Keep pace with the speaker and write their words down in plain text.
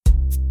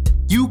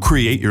You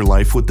create your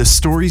life with the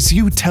stories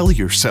you tell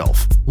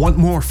yourself. Want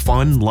more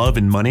fun, love,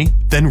 and money?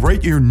 Then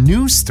write your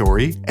new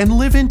story and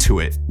live into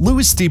it.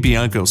 Louis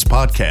DiBianco's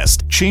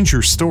podcast, Change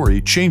Your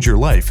Story, Change Your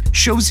Life,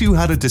 shows you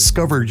how to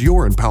discover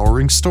your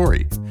empowering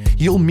story.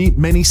 You'll meet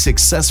many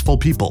successful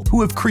people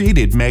who have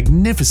created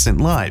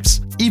magnificent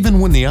lives, even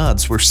when the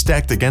odds were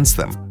stacked against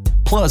them.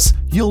 Plus,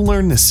 you'll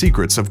learn the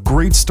secrets of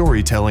great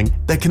storytelling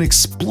that can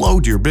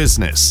explode your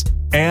business.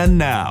 And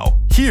now,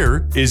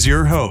 here is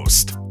your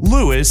host,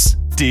 Louis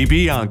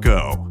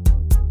DiBianco.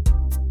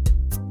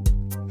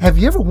 Have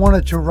you ever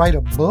wanted to write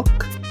a book?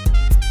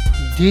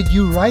 Did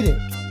you write it?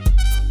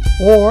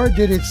 Or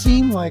did it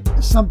seem like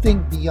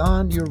something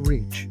beyond your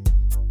reach?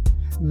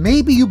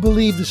 Maybe you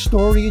believe the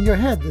story in your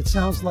head that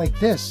sounds like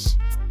this.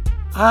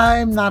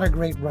 I'm not a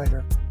great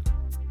writer.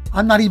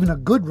 I'm not even a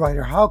good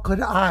writer. How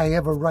could I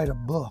ever write a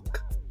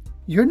book?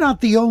 You're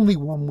not the only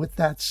one with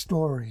that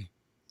story.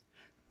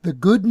 The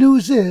good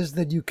news is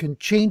that you can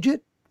change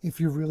it if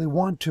you really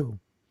want to.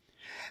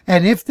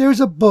 And if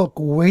there's a book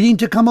waiting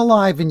to come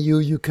alive in you,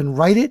 you can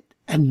write it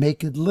and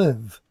make it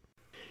live.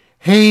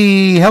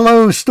 Hey,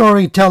 hello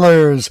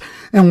storytellers,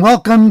 and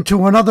welcome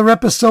to another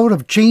episode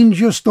of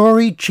Change Your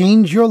Story,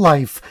 Change Your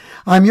Life.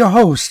 I'm your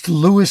host,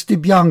 Louis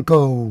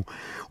DiBianco.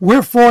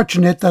 We're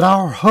fortunate that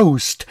our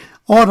host,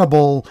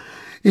 Audible,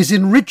 is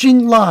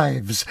enriching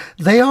lives.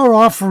 They are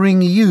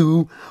offering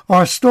you,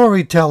 our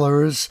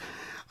storytellers,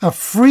 a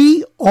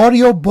free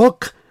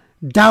audiobook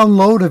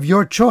download of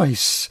your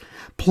choice,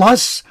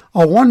 plus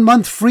a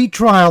 1-month free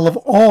trial of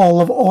all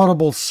of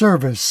Audible's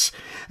service.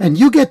 And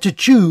you get to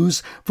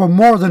choose from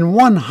more than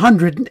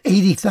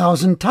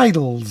 180,000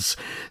 titles.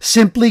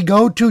 Simply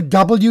go to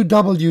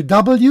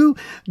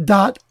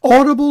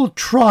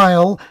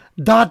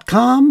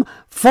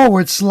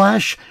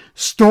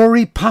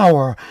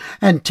www.audibletrial.com/storypower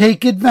and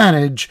take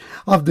advantage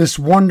of this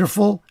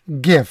wonderful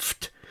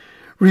gift.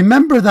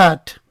 Remember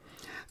that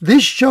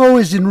this show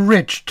is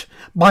enriched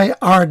by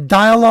our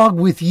dialogue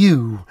with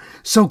you.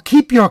 So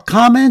keep your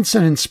comments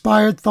and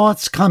inspired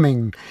thoughts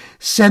coming.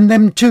 Send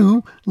them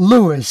to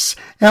Louis,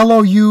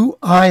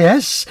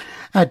 Louis,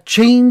 at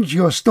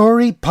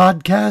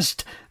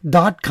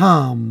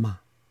changeyourstorypodcast.com.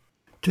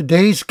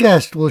 Today's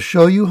guest will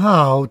show you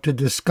how to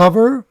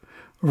discover,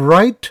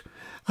 write,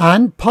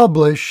 and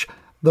publish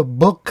the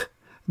book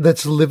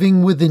that's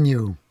living within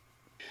you.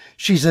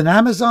 She's an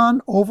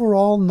Amazon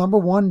overall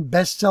 #1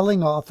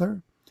 best-selling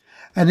author,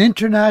 an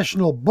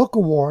International Book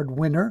Award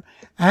winner,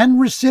 and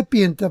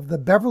recipient of the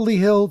Beverly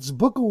Hills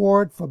Book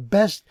Award for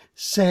Best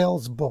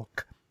Sales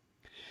Book.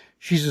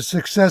 She's a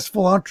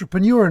successful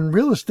entrepreneur and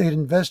real estate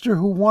investor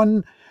who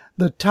won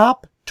the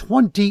Top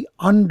 20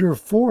 Under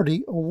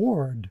 40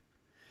 award.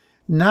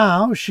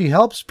 Now she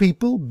helps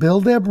people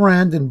build their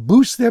brand and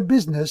boost their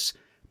business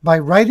by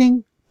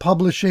writing,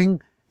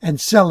 publishing, and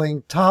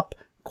selling top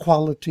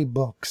quality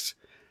books.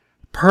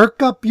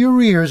 Perk up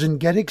your ears and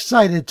get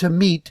excited to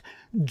meet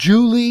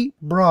Julie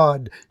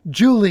Broad.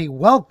 Julie,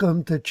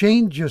 welcome to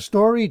Change Your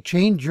Story,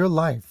 Change Your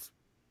Life.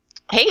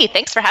 Hey,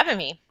 thanks for having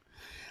me.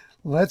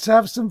 Let's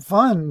have some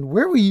fun.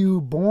 Where were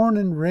you born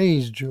and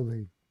raised,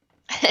 Julie?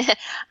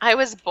 I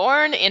was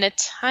born in a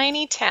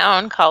tiny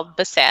town called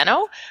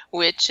Bassano,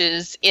 which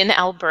is in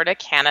Alberta,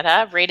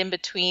 Canada, right in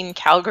between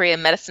Calgary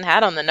and Medicine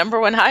Hat on the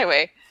 #1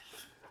 highway.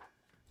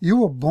 You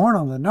were born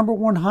on the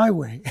 #1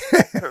 highway.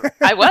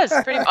 I was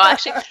pretty well,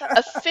 actually,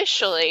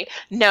 officially,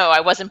 no, I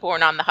wasn't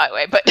born on the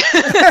highway, but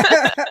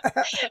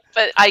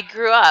but I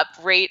grew up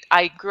right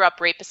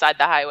beside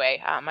the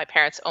highway. My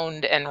parents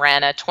owned and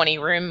ran a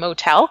 20-room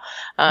motel,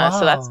 Wow.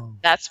 so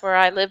that's where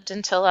I lived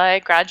until I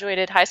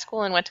graduated high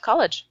school and went to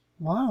college.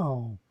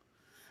 Wow.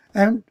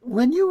 And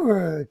when you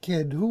were a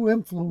kid, who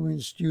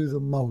influenced you the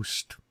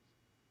most?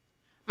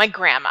 My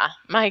grandma,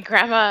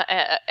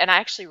 and I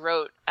actually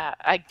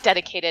I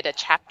dedicated a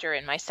chapter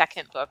in my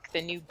second book,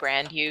 The New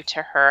Brand You,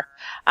 to her.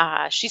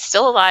 She's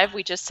still alive.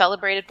 We just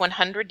celebrated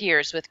 100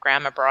 years with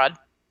Grandma Broad.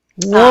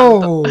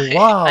 Whoa,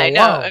 wow. I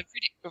know, wow.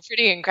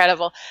 pretty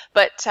incredible.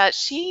 But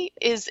she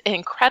is an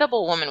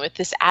incredible woman with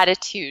this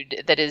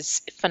attitude that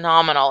is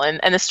phenomenal.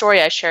 And the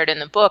story I shared in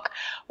the book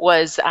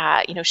was,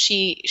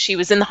 she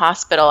was in the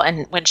hospital,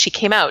 and when she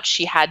came out,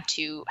 she had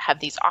to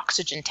have these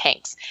oxygen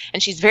tanks.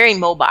 And she's very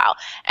mobile,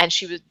 and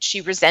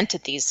she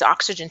resented these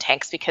oxygen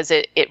tanks because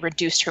it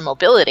reduced her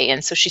mobility.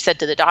 And so she said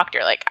to the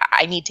doctor, like,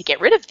 I need to get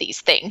rid of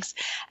these things.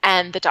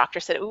 And the doctor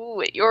said,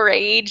 ooh, at your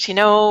age,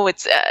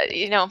 it's,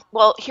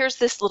 well, here's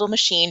this little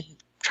machine.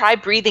 Try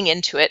breathing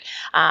into it,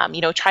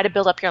 try to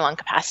build up your lung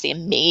capacity,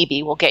 and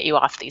maybe we'll get you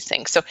off these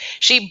things. So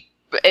she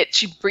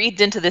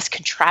breathed into this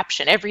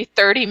contraption every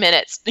 30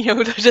 minutes,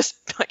 just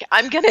like,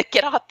 I'm going to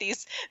get off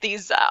these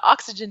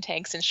oxygen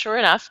tanks. And sure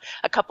enough,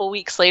 a couple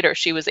weeks later,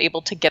 she was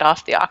able to get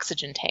off the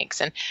oxygen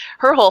tanks. And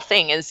her whole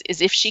thing is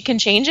if she can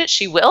change it,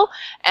 she will.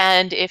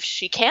 And if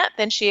she can't,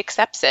 then she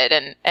accepts it.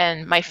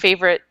 And my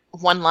favorite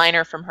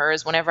one-liner from her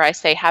is, whenever I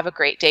say, have a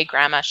great day,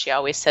 Grandma, she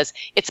always says,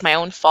 it's my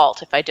own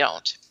fault if I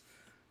don't.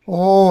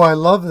 Oh, I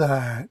love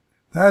that.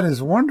 That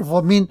is wonderful.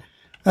 I mean,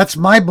 that's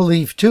my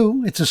belief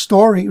too. It's a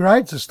story,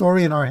 right? It's a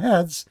story in our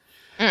heads.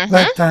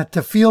 But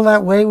to feel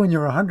that way when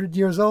you're 100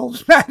 years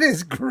old, that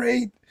is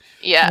great.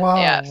 Yeah, Wow,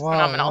 yeah, wow,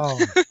 phenomenal.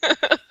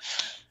 wow.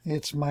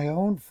 It's my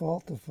own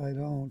fault if I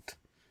don't.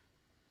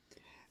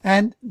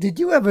 And did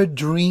you ever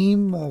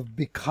dream of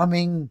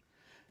becoming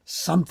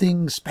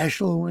something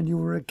special when you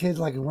were a kid?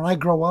 Like, when I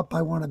grow up,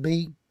 I want to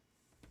be?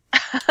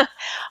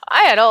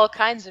 I had all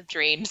kinds of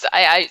dreams.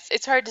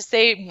 It's hard to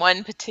say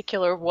one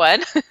particular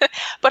one,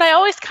 but I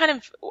always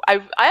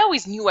I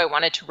always knew I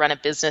wanted to run a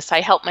business.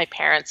 I helped my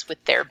parents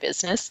with their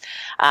business,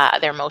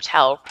 their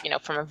motel,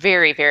 from a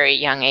very, very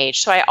young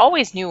age. So I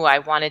always knew I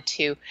wanted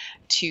to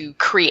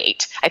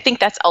create. I think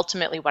that's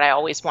ultimately what I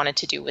always wanted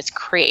to do, was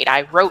create.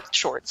 I wrote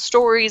short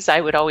stories.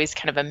 I would always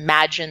kind of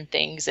imagine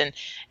things,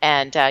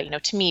 and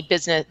to me,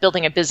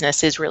 building a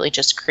business is really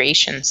just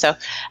creation. So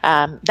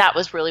that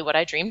was really what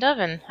I dreamed of,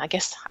 and I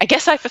guess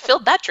I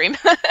fulfilled that dream.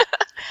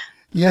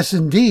 Yes,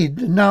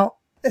 indeed. Now,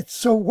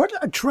 so what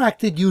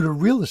attracted you to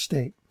real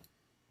estate?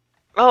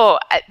 Oh,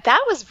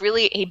 that was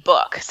really a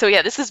book. So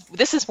yeah, this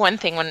is one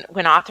thing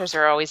when authors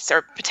are always,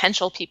 or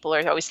potential people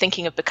are always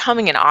thinking of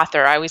becoming an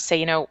author. I always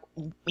say,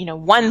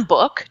 one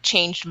book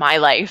changed my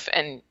life,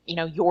 and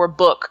your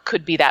book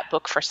could be that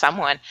book for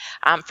someone.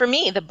 For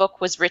me, the book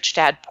was Rich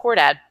Dad Poor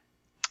Dad.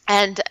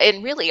 And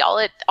really, all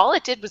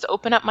it did was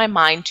open up my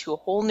mind to a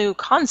whole new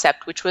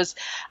concept, which was,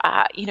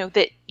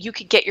 that you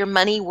could get your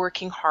money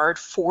working hard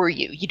for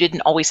you. You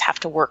didn't always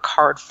have to work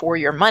hard for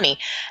your money.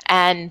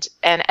 And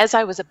as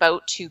I was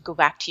about to go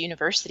back to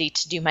university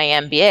to do my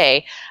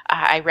MBA,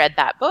 I read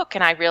that book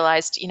and I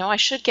realized, I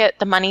should get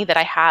the money that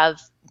I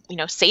have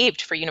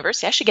saved for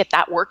university. I should get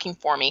that working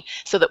for me,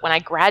 so that when I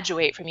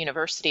graduate from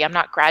university, I'm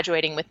not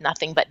graduating with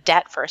nothing but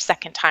debt for a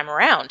second time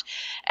around.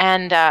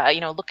 And,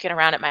 looking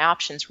around at my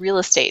options, real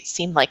estate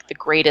seemed like the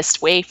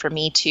greatest way for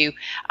me to,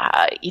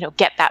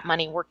 get that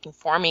money working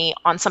for me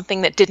on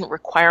something that didn't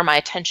require my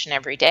attention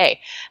every day.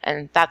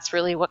 And that's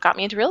really what got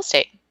me into real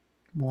estate.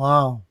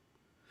 Wow.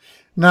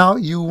 Now,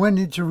 you went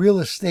into real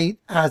estate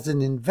as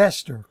an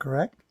investor,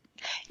 correct?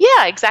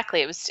 Yeah,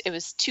 exactly. It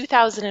was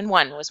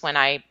 2001 was when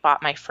I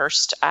bought my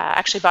first,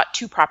 actually bought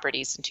 2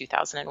 properties in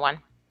 2001.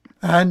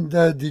 And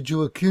did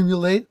you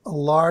accumulate a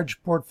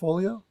large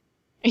portfolio?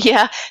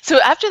 Yeah. So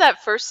after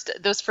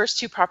those first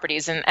 2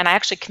 properties, and I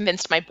actually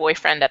convinced my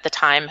boyfriend at the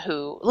time,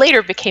 who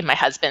later became my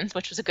husband,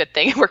 which was a good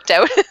thing. It worked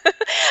out.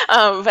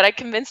 But I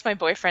convinced my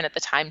boyfriend at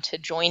the time to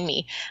join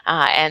me.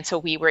 And so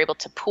we were able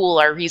to pool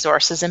our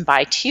resources and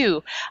buy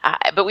 2.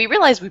 But we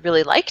realized we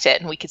really liked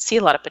it and we could see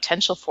a lot of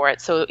potential for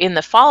it. So in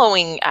the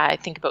following, I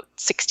think about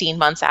 16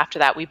 months after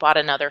that, we bought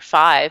another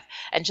 5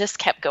 and just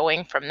kept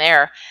going from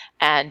there.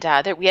 And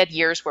we had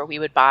years where we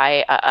would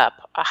buy a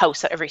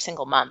house every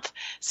single month.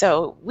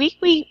 So we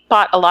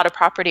bought a lot of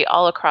property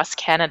all across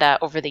Canada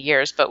over the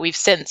years, but we've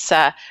since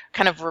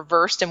kind of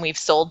reversed, and we've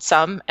sold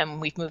some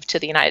and we've moved to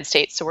the United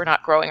States. So we're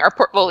not growing our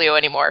portfolio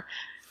anymore.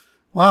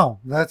 Wow,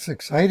 that's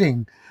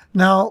exciting.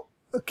 Now,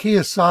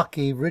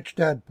 Kiyosaki, Rich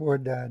Dad, Poor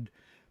Dad,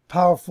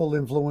 powerful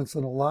influence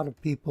on a lot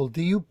of people.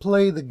 Do you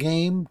play the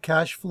game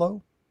cash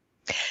flow?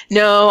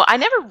 No, I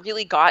never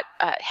really got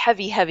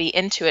heavy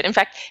into it. In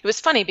fact, it was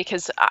funny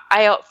because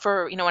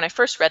when I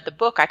first read the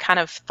book, I kind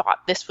of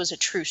thought this was a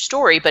true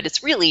story, but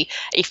it's really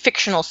a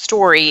fictional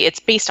story. It's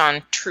based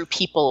on true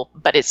people,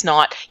 but it's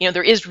not,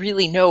 there is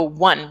really no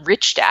one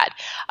rich dad.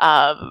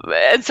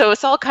 And so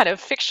it's all kind of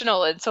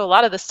fictional. And so a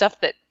lot of the stuff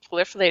that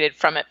proliferated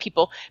from it,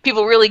 people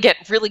really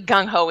get really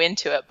gung-ho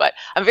into it. But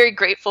I'm very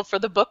grateful for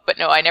the book, but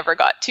no, I never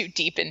got too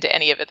deep into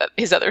any of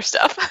his other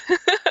stuff.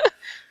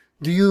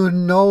 Do you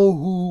know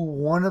who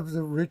one of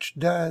the rich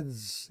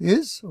dads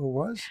is or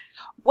was?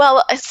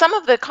 Well, some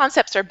of the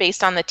concepts are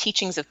based on the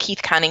teachings of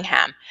Keith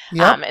Cunningham.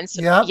 Yep, And so,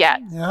 yep, yeah,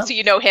 yep. so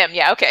you know him.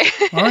 Yeah, okay.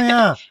 Oh,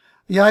 yeah.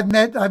 Yeah,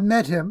 I've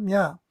met him,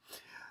 yeah.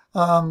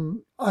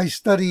 I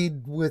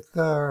studied with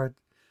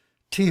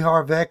T.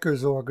 Harv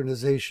Eker's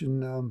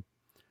organization,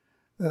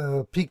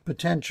 Peak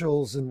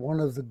Potentials, and one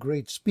of the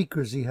great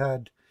speakers he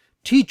had,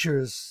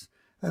 teachers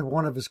at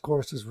one of his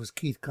courses, was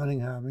Keith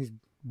Cunningham. He's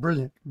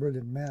brilliant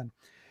man.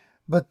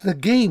 But the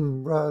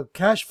game,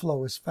 cash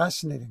flow, is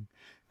fascinating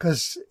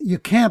because you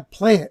can't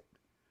play it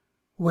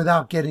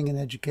without getting an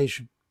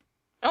education.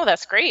 Oh,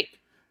 that's great.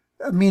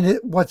 I mean,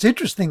 what's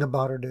interesting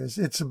about it is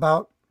it's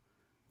about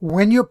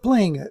when you're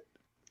playing it,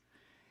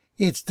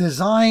 it's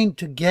designed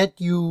to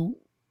get you'll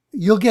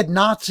get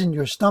knots in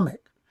your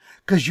stomach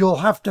because you'll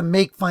have to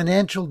make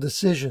financial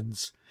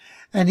decisions.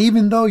 And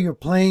even though you're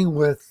playing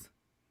with,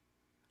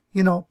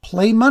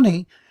 play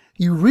money,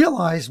 you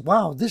realize,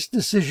 wow, this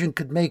decision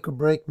could make or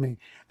break me.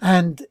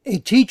 And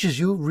it teaches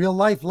you real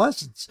life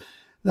lessons.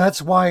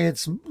 That's why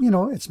it's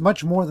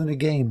much more than a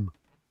game.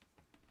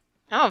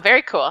 Oh,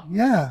 very cool.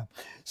 Yeah.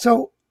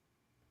 So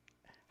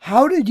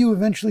how did you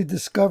eventually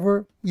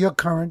discover your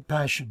current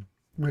passion,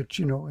 which,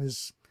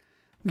 is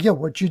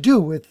what you do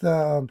with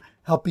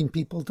helping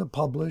people to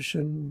publish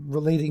and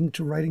relating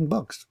to writing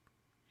books?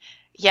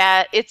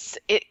 Yeah,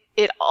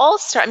 it all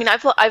started. I mean,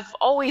 I've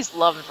always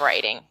loved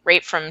writing,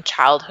 right from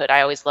childhood.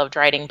 I always loved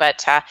writing,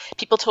 but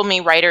people told me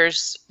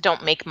writers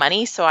don't make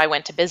money, so I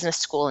went to business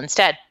school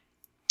instead.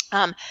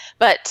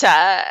 But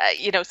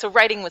so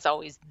writing was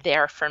always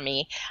there for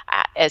me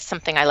as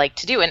something I like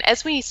to do. And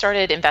as we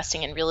started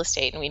investing in real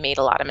estate and we made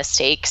a lot of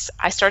mistakes,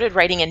 I started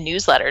writing a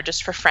newsletter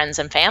just for friends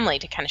and family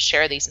to kind of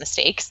share these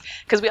mistakes,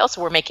 because we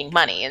also were making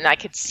money and I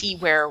could see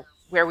where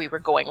we were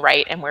going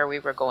right and where we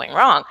were going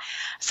wrong.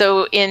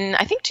 So in,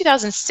 I think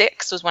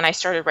 2006 was when I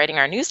started writing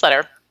our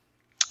newsletter.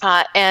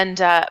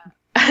 And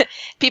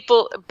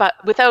people, but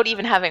without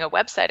even having a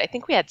website, I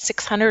think we had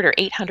 600 or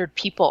 800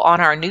 people on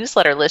our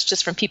newsletter list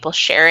just from people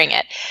sharing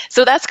it.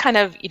 So that's kind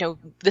of,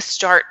 the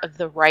start of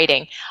the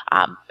writing.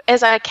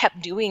 As I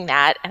kept doing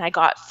that and I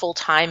got full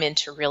time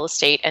into real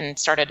estate and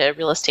started a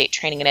real estate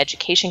training and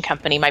education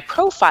company, my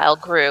profile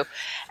grew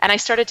and I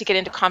started to get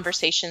into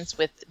conversations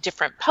with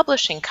different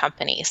publishing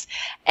companies.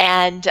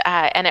 And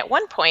at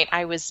one point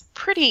I was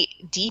pretty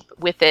deep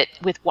with it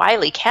with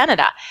Wiley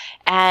Canada.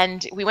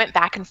 And we went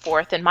back and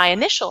forth, and my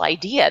initial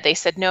idea, they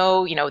said,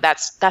 no,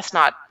 that's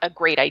not a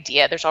great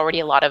idea. There's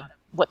already a lot of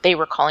what they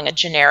were calling a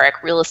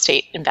generic real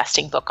estate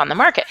investing book on the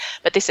market.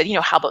 But they said,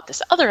 how about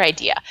this other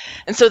idea?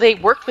 And so they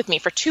worked with me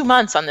for 2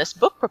 months on this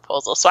book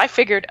proposal. So I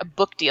figured a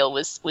book deal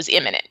was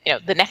imminent.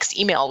 The next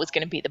email was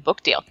going to be the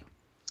book deal.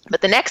 But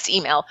the next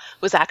email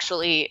was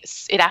actually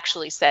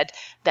said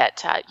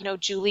that,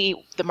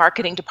 Julie, the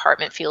marketing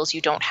department feels you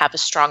don't have a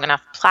strong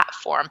enough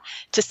platform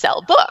to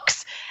sell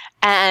books.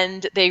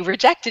 And they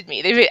rejected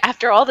me.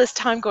 After all this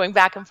time going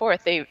back and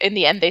forth, in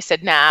the end they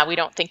said, "Nah, we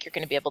don't think you're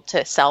going to be able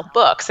to sell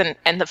books."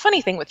 And the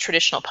funny thing with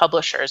traditional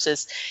publishers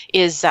is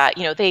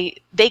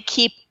they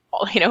keep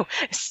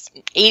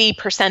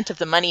 80% of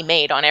the money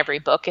made on every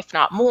book, if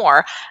not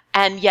more,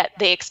 and yet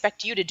they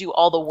expect you to do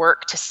all the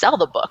work to sell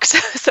the books.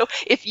 So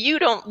if you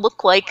don't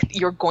look like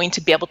you're going to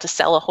be able to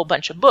sell a whole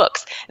bunch of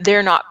books,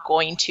 they're not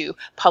going to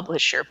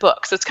publish your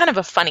book. So it's kind of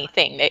a funny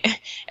thing.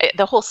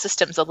 The whole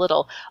system's a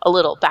little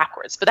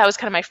backwards. But that was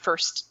kind of my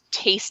first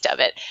taste of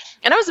it,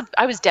 and I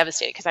was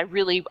devastated because I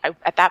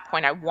at that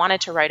point I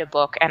wanted to write a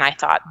book, and I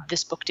thought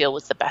this book deal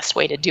was the best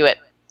way to do it.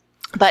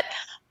 But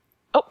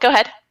go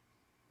ahead.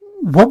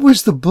 What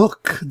was the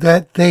book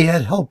that they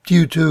had helped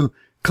you to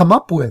come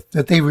up with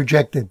that they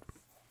rejected?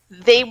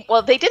 They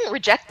didn't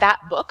reject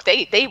that book.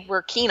 They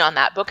were keen on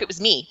that book. It was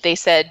me. They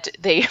said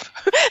they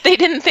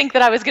didn't think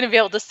that I was going to be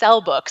able to sell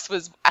books,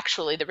 was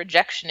actually the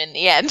rejection in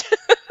the end.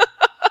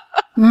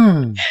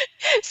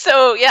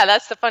 So yeah,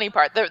 that's the funny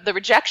part. The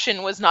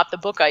rejection was not the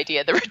book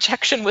idea. The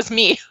rejection was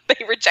me.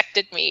 They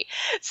rejected me.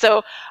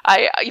 So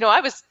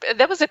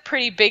that was a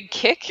pretty big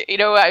kick.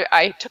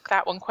 I took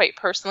that one quite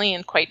personally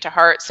and quite to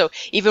heart. So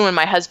even when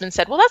my husband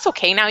said, "Well, that's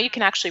okay. Now you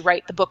can actually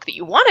write the book that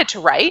you wanted to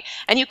write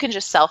and you can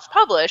just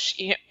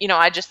self-publish,"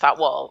 I just thought,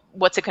 well,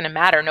 what's it going to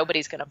matter?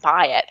 Nobody's going to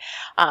buy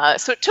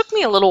it. So it took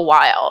me a little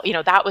while.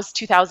 That was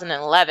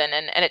 2011,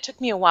 and it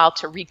took me a while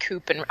to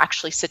recoup and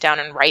actually sit down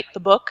and write the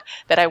book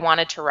that I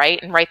wanted to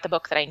write, and write the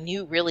book that I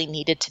knew really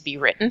needed to be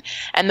written.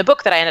 And the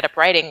book that I ended up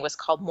writing was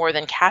called More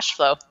Than Cash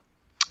Flow.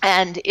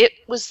 And it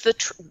was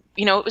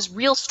it was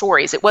real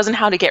stories. It wasn't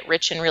how to get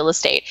rich in real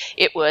estate.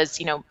 It was,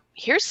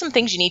 here's some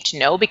things you need to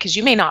know because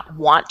you may not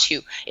want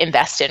to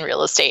invest in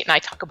real estate. And I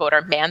talk about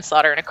our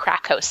manslaughter in a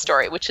crack house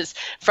story, which is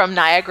from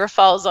Niagara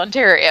Falls,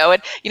 Ontario.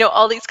 And,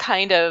 all these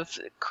kind of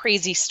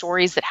crazy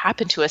stories that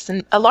happened to us,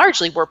 and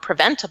largely were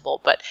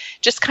preventable, but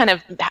just kind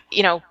of,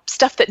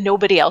 stuff that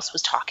nobody else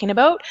was talking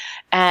about,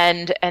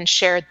 and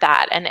shared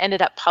that and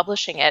ended up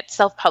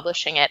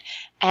self-publishing it.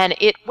 And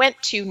it went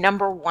to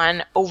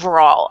 #1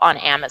 overall on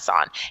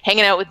Amazon.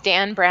 Hanging out with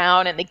Dan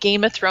Brown and the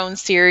Game of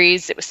Thrones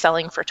series, it was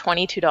selling for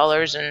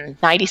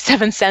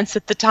 $22.97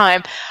 at the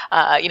time.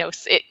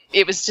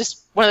 It was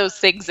just one of those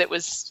things that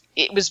would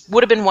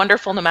have been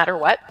wonderful no matter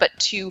what, but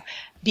to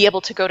be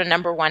able to go to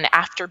 #1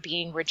 after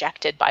being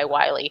rejected by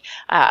Wiley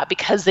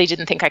because they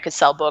didn't think I could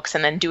sell books,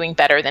 and then doing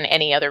better than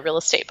any other real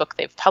estate book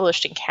they've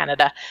published in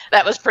Canada,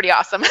 that was pretty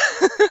awesome.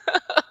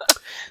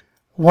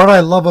 What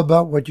I love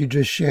about what you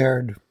just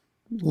shared,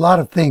 a lot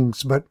of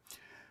things, but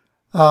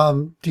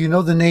do you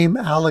know the name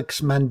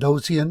Alex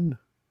Mandossian?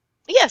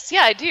 Yes,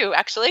 yeah, I do,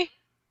 actually.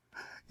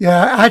 Yeah,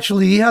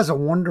 actually, he has a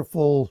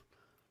wonderful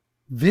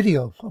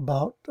video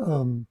about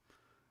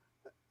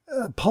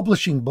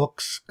publishing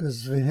books,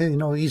 because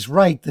he's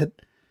right that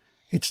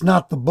it's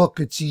not the book,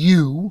 it's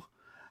you,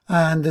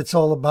 and it's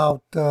all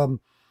about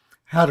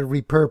how to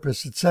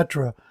repurpose,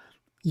 etc.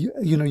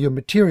 Your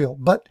material.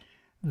 But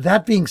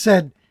that being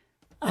said,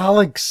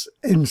 Alex,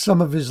 in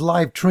some of his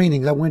live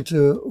trainings, I went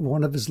to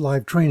one of his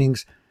live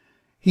trainings,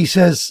 he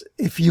says,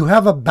 if you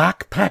have a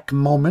backpack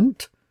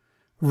moment,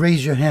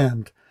 raise your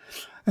hand.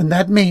 And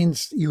that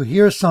means you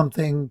hear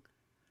something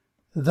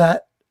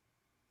that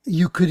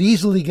you could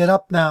easily get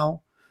up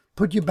now,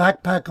 put your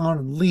backpack on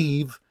and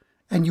leave,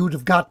 and you would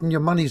have gotten your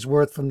money's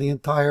worth from the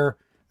entire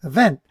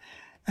event.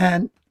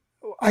 And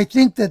I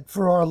think that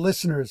for our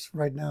listeners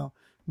right now,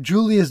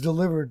 Julie has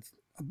delivered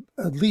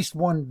at least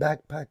one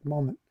backpack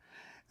moment.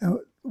 And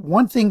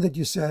one thing that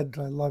you said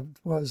I loved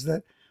was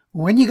that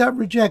when you got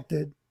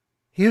rejected,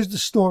 here's the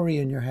story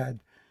in your head.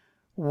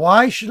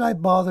 Why should I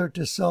bother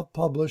to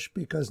self-publish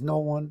because no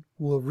one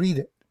will read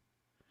it?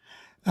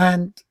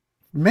 And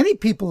many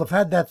people have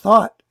had that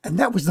thought, and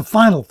that was the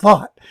final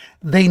thought.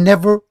 They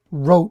never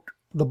wrote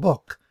the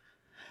book.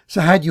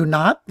 So had you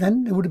not,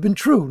 then it would have been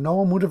true. No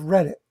one would have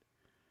read it.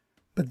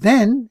 But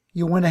then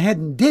you went ahead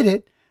and did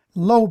it.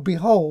 Lo and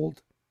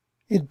behold,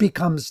 it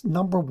becomes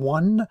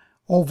 #1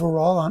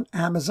 overall on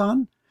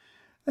Amazon.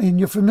 And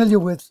you're familiar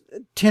with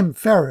Tim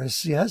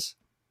Ferriss, yes?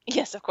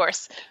 Yes, of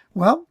course.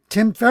 Well,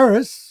 Tim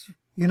Ferriss,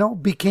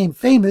 became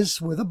famous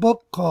with a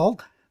book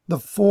called The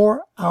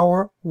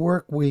 4-Hour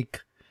Work Week.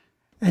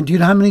 And do you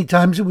know how many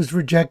times it was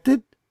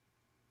rejected?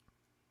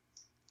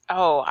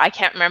 Oh, I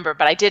can't remember,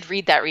 but I did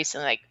read that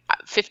recently, like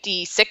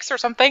 56 or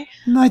something.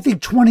 No, I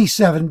think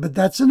 27, but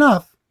that's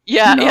enough.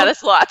 Yeah, yeah,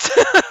 that's lots.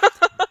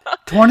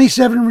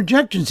 27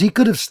 rejections. He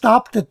could have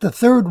stopped at the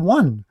third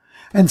one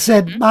and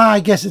said,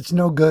 I guess it's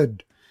no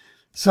good.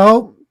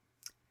 So,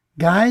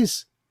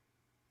 guys,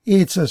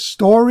 it's a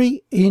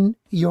story in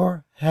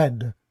your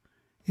head.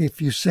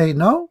 If you say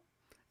no,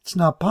 it's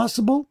not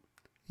possible,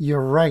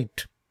 you're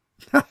right.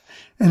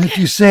 And if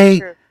you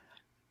say,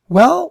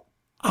 well,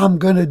 I'm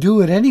going to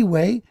do it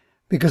anyway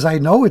because I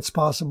know it's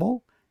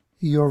possible,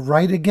 you're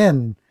right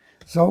again.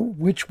 So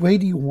which way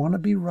do you want to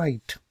be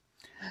right?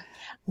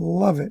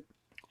 Love it.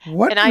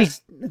 Go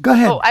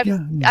ahead. Oh,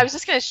 I was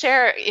just going to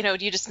share,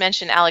 you just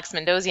mentioned Alex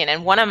Mandossian,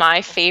 and one of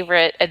my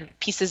favorite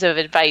pieces of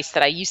advice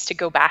that I used to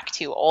go back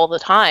to all the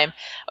time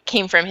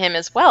came from him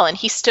as well. And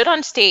he stood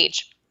on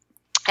stage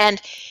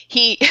and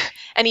he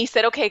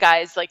said, okay,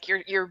 guys, like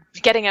you're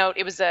getting out.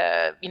 It was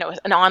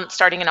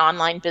starting an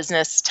online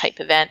business type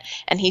event.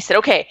 And he said,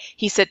 okay,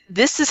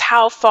 this is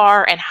how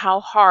far and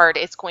how hard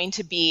it's going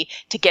to be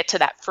to get to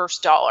that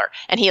first dollar.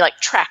 And he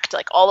trekked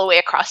all the way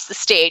across the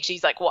stage.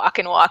 He's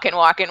walking.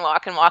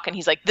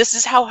 He's like, this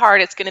is how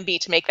hard it's going to be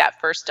to make that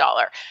first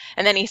dollar.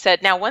 And then he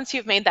said, now, once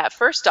you've made that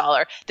first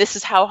dollar, this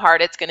is how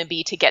hard it's going to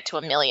be to get to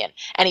 $1 million.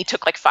 And he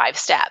took 5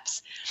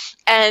 steps.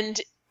 And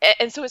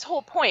so his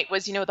whole point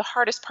was, the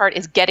hardest part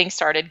is getting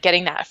started,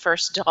 getting that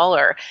first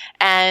dollar.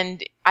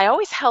 And I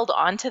always held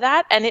on to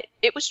that. And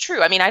it was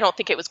true. I mean, I don't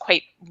think it was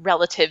quite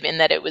relative in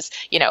that it was,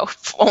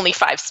 only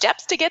 5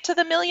 steps to get to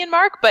the $1 million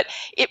mark, but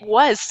it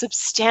was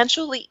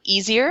substantially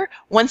easier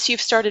once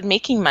you've started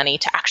making money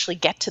to actually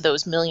get to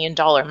those $1 million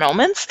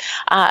moments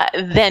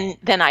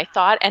than I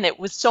thought. And it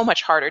was so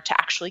much harder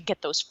to actually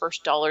get those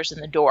first dollars in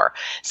the door.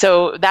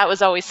 So that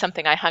was always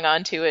something I hung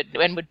on to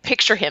and would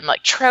picture him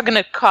trudging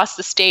across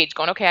the stage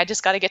going, okay, I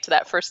just got to get to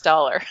that first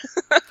dollar.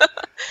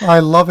 I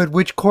love it.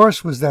 Which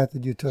course was that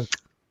you took?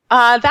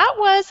 That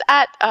was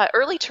at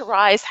Early to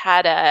Rise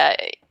had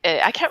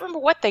I can't remember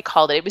what they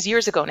called it. It was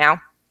years ago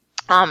now.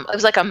 It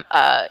was like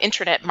a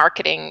internet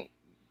marketing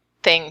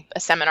thing, a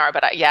seminar.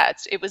 But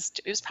it was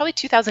probably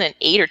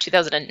 2008 or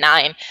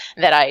 2009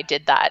 that I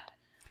did that.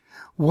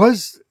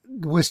 Was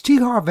T.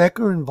 Harv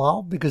Eker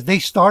involved? Because they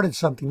started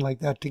something like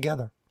that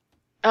together.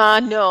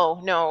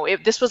 No.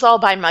 This was all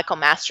by Michael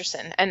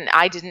Masterson, and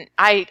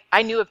I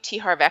knew of T.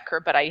 Harv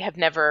Eker, but I have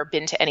never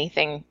been to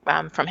anything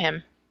from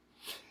him.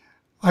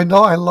 I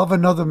know. I love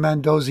another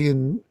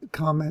Mandossian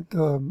comment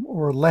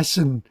or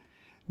lesson.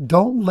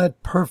 Don't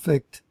let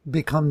perfect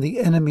become the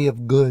enemy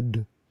of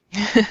good.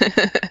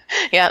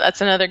 Yeah,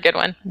 that's another good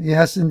one.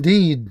 Yes,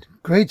 indeed.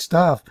 Great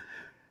stuff.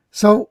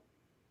 So,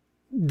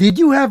 did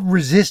you have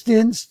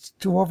resistance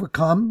to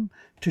overcome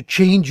to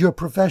change your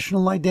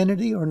professional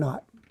identity or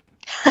not?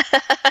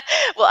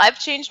 Well, I've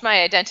changed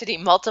my identity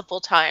multiple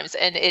times,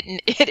 and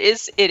it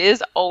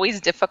is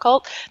always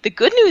difficult. The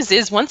good news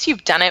is once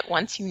you've done it,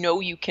 once you know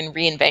you can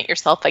reinvent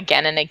yourself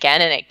again and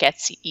again, and it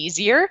gets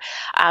easier.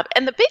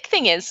 And the big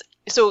thing is,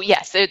 so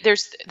yes,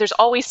 there's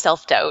always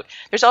self-doubt.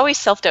 There's always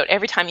self-doubt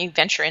every time you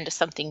venture into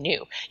something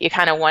new. You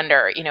kind of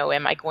wonder,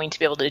 am I going to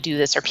be able to do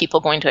this? Are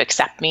people going to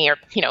accept me? Or,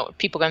 are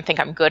people going to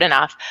think I'm good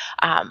enough?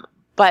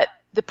 But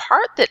the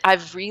part that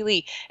I've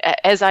really,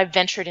 as I've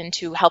ventured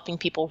into helping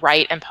people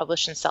write and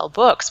publish and sell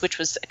books, which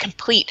was a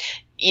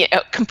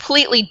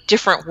completely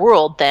different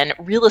world than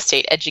real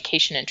estate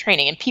education and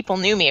training. And people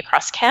knew me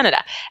across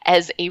Canada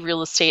as a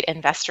real estate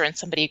investor and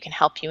somebody who can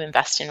help you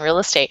invest in real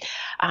estate.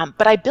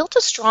 But I built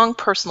a strong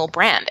personal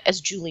brand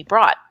as Julie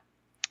Broad.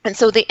 And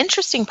so the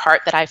interesting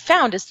part that I've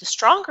found is the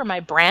stronger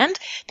my brand,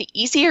 the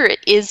easier it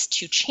is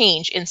to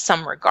change in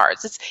some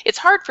regards. It's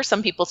hard for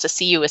some people to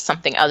see you as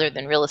something other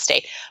than real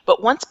estate.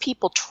 But once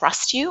people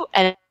trust you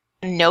and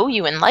know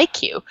you and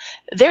like you,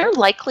 they're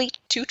likely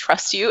to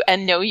trust you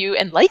and know you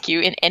and like you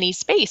in any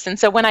space. And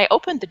so when I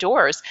opened the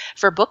doors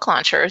for book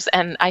launchers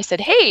and I said,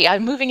 hey,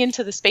 I'm moving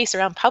into the space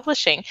around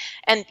publishing,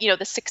 and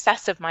the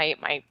success of my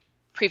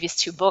previous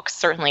 2 books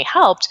certainly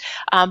helped,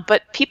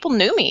 but people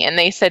knew me and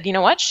they said, you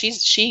know what,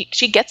 she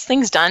gets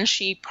things done.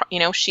 She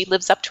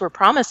lives up to her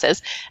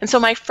promises. And so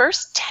my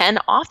first 10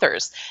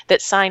 authors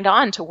that signed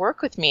on to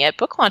work with me at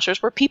Book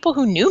Launchers were people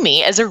who knew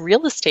me as a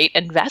real estate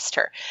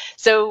investor.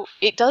 So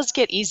it does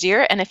get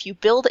easier. And if you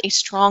build a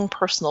strong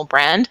personal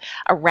brand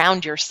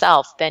around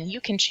yourself, then you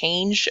can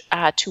change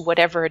to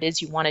whatever it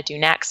is you want to do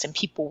next, and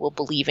people will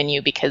believe in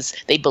you because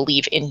they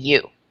believe in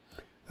you.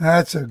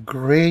 That's a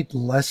great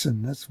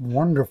lesson. That's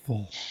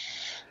wonderful.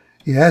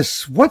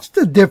 Yes. What's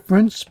the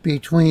difference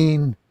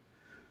between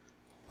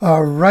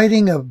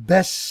writing a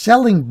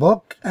best-selling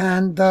book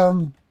and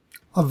a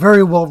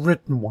very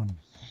well-written one?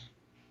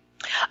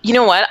 You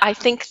know what? I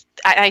think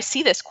I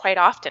see this quite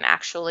often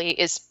actually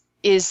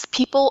is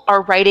people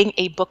are writing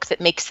a book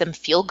that makes them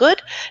feel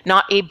good,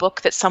 not a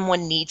book that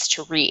someone needs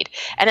to read.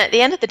 And at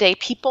the end of the day,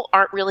 people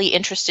aren't really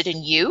interested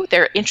in you.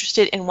 They're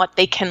interested in what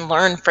they can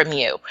learn from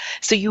you.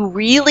 So you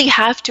really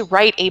have to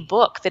write a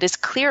book that is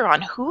clear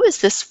on who is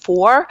this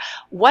for?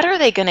 What are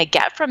they going to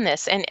get from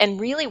this? And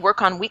really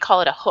work on, we call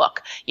it a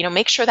hook.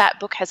 Make sure that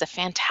book has a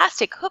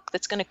fantastic hook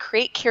that's going to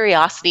create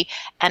curiosity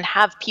and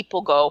have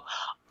people go,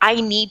 I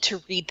need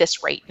to read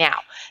this right now.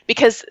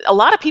 Because a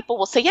lot of people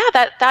will say, yeah,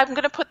 that I'm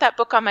going to put that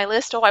book on my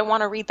list. Oh, I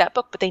want to read that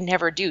book, but they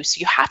never do. So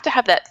you have to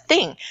have that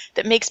thing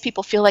that makes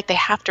people feel like they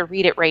have to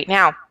read it right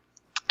now.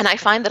 And I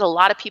find that a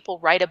lot of people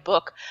write a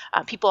book.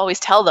 People always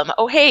tell them,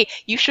 oh, hey,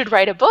 you should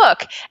write a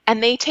book.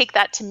 And they take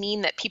that to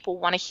mean that people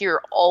want to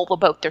hear all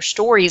about their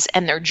stories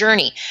and their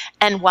journey.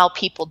 And while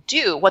people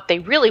do, what they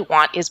really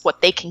want is what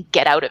they can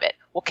get out of it.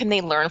 What can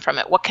they learn from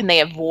it? What can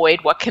they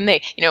avoid? What can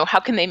they, how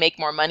can they make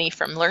more money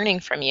from learning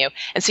from you?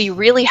 And so you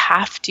really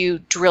have to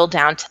drill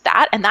down to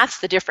that. And that's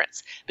the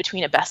difference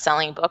between a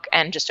best-selling book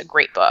and just a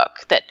great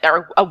book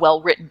or a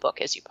well-written book,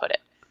 as you put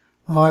it.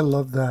 Oh, I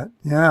love that.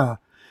 Yeah.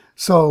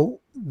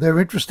 So they're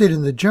interested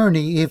in the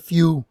journey if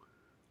you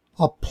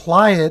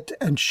apply it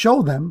and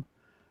show them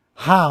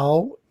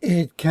how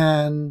it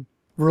can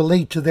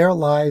relate to their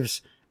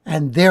lives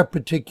and their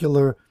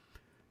particular,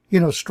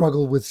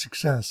 struggle with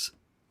success.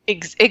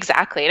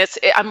 Exactly. And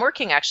I'm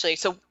working actually.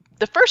 So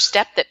the first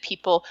step that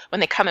people, when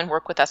they come and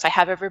work with us, I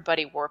have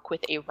everybody work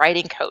with a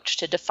writing coach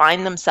to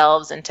define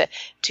themselves and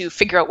to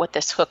figure out what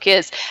this hook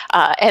is.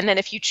 And then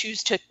if you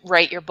choose to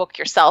write your book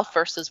yourself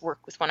versus work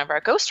with one of our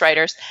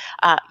ghostwriters,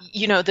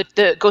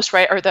 the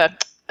ghostwriter or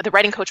the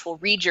writing coach will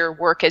read your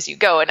work as you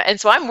go. And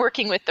so I'm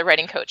working with the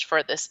writing coach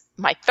for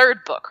my third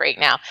book right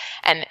now.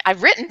 And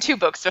I've written 2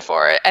 books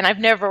before, and I've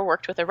never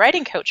worked with a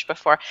writing coach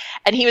before.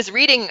 And he was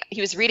reading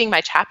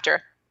my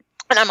chapter.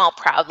 And I'm all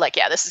proud, like,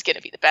 yeah, this is going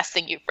to be the best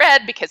thing you've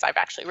read because I've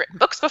actually written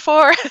books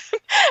before.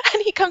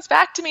 And he comes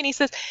back to me and he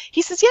says,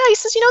 this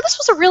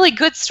was a really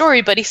good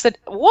story. But he said,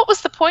 what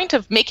was the point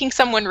of making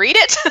someone read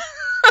it?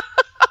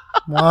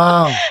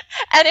 Wow.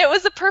 And it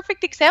was a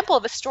perfect example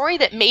of a story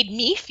that made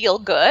me feel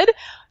good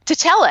to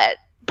tell it.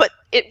 But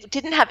it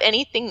didn't have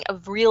anything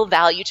of real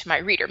value to my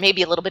reader,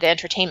 maybe a little bit of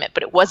entertainment,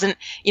 but it wasn't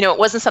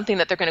something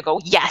that they're going to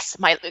go, yes,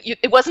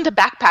 it wasn't a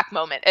backpack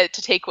moment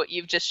to take what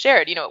you've just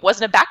shared. It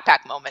wasn't a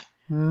backpack moment.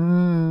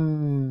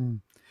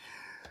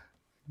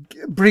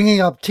 Bringing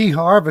up T.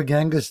 Harv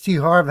again, because T.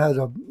 Harv had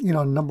a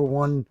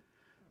 #1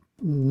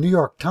 New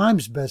York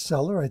Times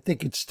bestseller. I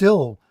think it's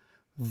still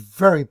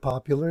very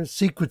popular.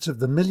 Secrets of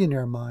the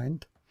Millionaire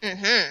Mind.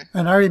 Mm-hmm.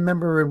 And I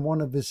remember in one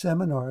of his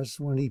seminars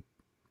when he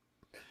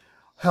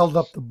held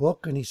up the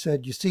book and he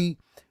said, "You see,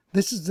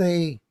 this is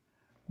a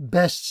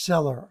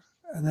bestseller."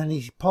 And then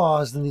he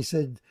paused and he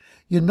said,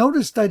 "You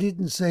noticed I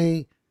didn't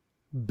say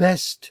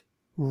best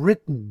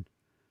written."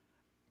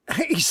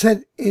 He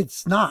said,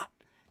 it's not.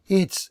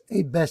 It's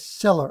a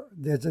bestseller.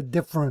 There's a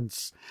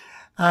difference.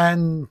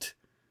 And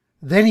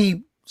then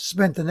he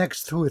spent the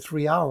next 2 or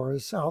 3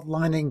 hours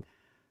outlining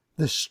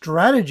the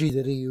strategy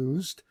that he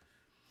used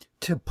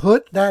to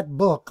put that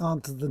book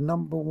onto the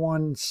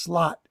 #1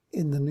 slot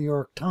in the New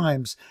York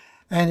Times.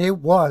 And it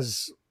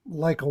was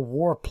like a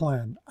war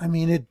plan. I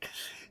mean,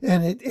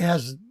 it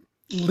has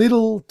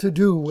little to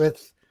do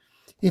with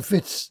if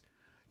it's,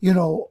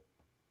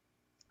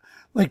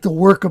 like the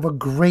work of a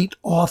great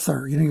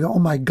author. You go, oh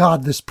my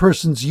God, this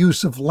person's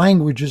use of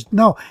language it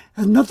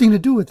has nothing to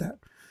do with that.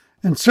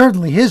 And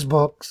certainly his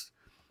books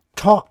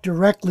talk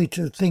directly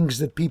to things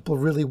that people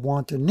really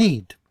want and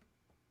need.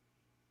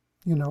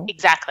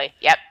 Exactly.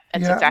 Yep.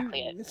 That's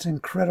exactly it. It's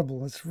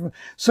incredible.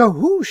 So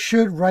who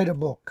should write a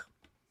book?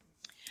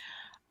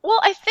 Well,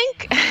 I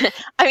think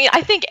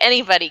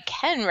anybody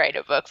can write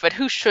a book, but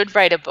who should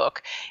write a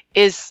book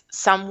is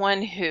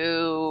someone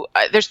who,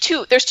 there's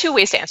two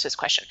ways to answer this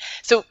question.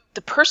 So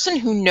the person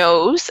who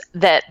knows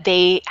that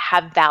they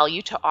have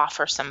value to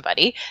offer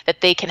somebody,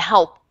 that they can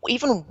help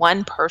even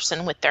one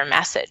person with their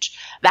message,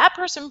 that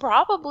person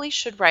probably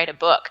should write a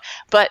book.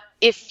 But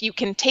if you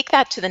can take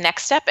that to the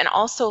next step and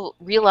also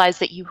realize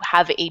that you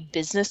have a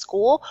business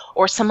goal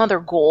or some other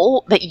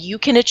goal that you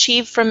can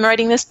achieve from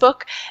writing this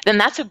book, then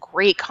that's a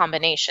great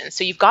combination.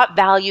 So you've got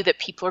value that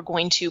people are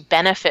going to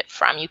benefit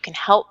from. You can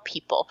help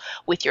people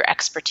with your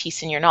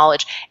expertise and your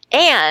knowledge,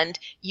 and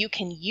you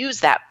can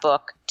use that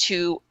book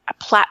to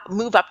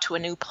move up to a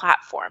new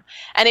platform.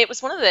 And it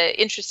was one of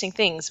the interesting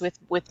things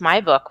with my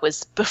book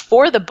was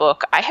before the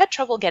book, I had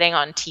trouble getting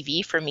on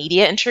TV for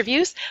media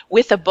interviews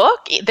with a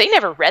book. They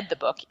never read the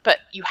book, but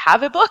you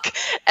have a book.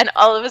 And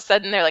all of a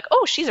sudden they're like,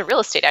 oh, she's a real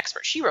estate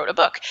expert. She wrote a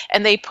book.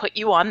 And they put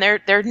you on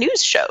their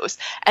news shows.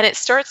 And it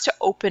starts to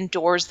open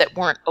doors that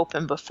weren't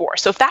open before.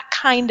 So if that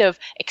kind of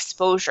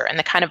exposure and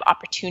the kind of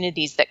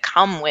opportunities that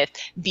come with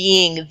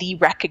being the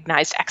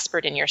recognized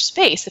expert in your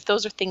space, if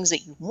those are things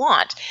that you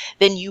want,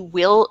 then you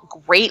will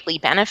greatly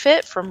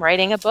benefit from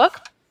writing a book.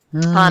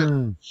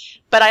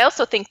 But I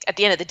also think at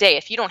the end of the day,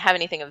 if you don't have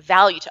anything of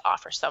value to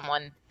offer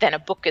someone, then a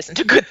book isn't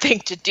a good thing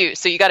to do.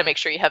 So you got to make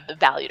sure you have the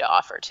value to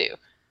offer too.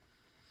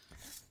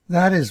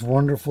 That is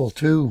wonderful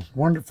too.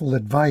 Wonderful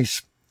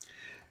advice.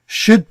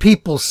 Should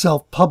people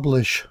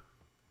self-publish?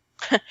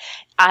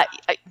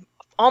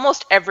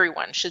 Almost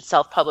everyone should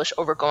self-publish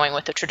over going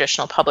with a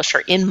traditional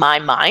publisher, in my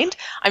mind.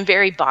 I'm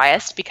very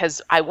biased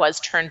because I was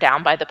turned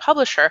down by the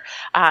publisher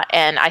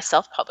and I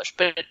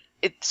self-published.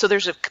 So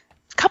there's a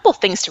couple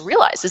things to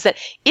realize is that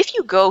if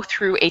you go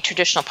through a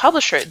traditional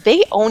publisher,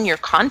 they own your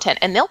content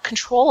and they'll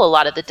control a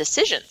lot of the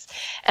decisions.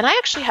 And I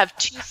actually have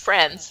two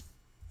friends,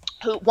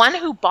 one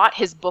who bought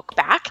his book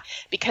back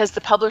because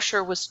the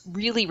publisher was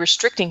really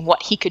restricting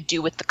what he could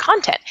do with the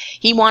content.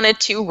 He wanted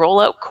to roll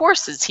out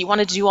courses. He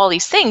wanted to do all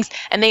these things,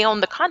 and they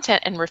owned the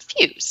content and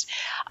refused.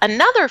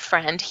 Another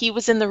friend, he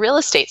was in the real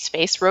estate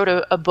space,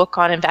 wrote a book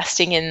on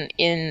investing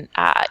in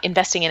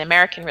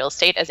American real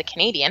estate as a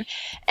Canadian,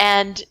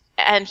 and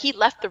he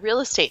left the real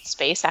estate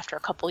space after a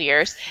couple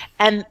years,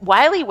 and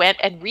Wiley went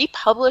and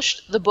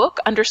republished the book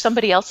under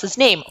somebody else's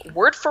name,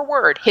 word for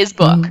word, his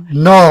book.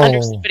 No.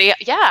 Under somebody,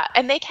 yeah,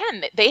 and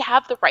they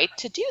have the right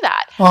to do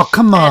that. Oh,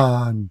 come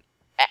on.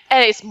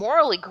 And it's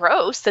morally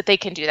gross that they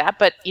can do that,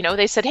 but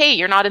they said, hey,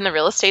 you're not in the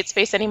real estate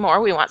space anymore.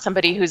 We want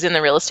somebody who's in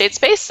the real estate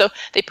space. So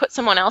they put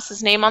someone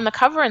else's name on the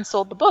cover and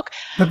sold the book.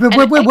 But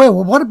wait,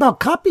 what about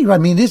copyright? I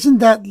mean, isn't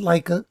that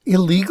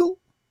illegal?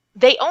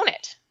 They own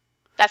it.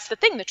 That's the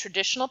thing. The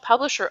traditional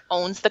publisher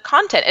owns the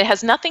content. It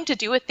has nothing to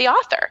do with the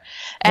author.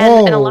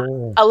 And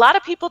a lot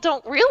of people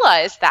don't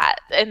realize that.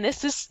 And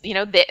this is,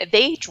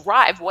 they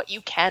drive what you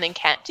can and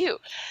can't do.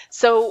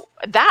 So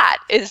that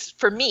is,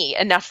 for me,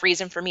 enough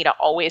reason for me to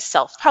always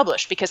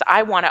self-publish, because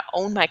I want to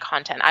own my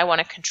content. I want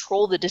to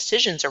control the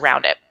decisions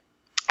around it.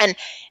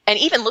 And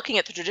even looking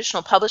at the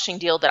traditional publishing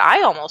deal that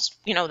I almost,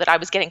 that I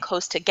was getting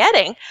close to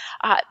getting,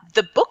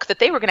 the book that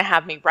they were going to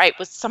have me write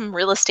was some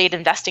real estate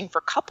investing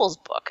for couples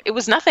book. It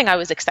was nothing I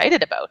was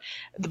excited about.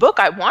 The book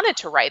I wanted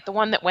to write, the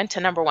one that went to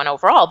 #1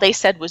 overall, they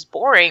said was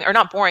boring, or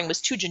not boring, was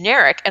too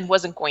generic and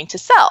wasn't going to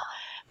sell.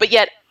 But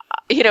yet,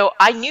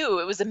 I knew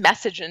it was a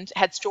message and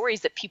had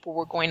stories that people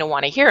were going to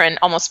want to hear. And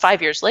almost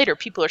 5 years later,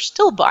 people are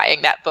still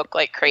buying that book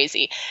like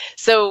crazy.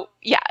 So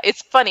yeah,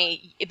 it's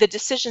funny, the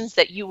decisions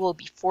that you will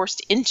be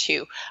forced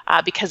into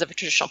because of a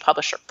traditional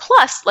publisher.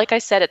 Plus, like I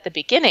said at the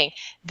beginning,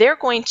 they're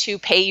going to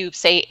pay you,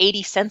 say,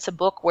 80 cents a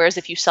book, whereas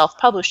if you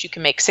self-publish, you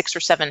can make $6 or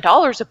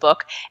 $7 a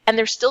book, and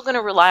they're still going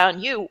to rely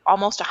on you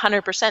almost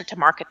 100% to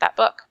market that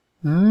book.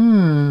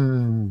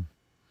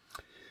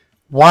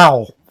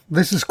 Wow,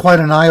 this is quite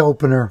an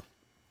eye-opener.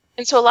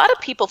 And so a lot of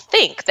people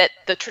think that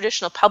the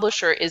traditional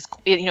publisher is,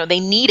 they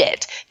need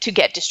it to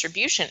get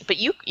distribution. But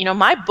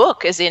my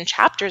book is in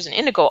Chapters and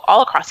Indigo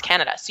all across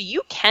Canada. So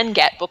you can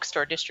get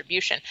bookstore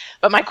distribution.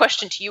 But my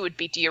question to you would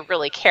be, do you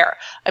really care?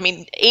 I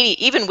mean,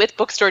 even with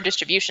bookstore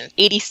distribution,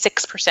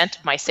 86%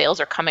 of my sales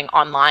are coming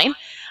online.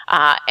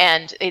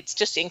 And it's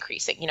just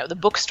increasing. The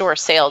bookstore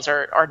sales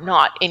are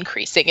not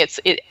increasing.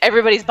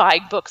 Everybody's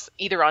buying books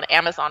either on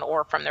Amazon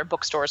or from their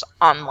bookstores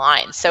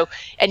online. So,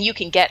 and you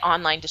can get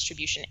online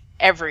distribution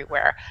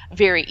everywhere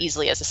very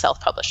easily as a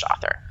self-published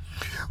author.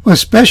 Well,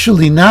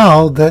 especially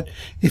now that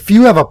if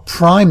you have a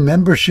Prime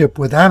membership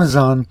with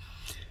Amazon,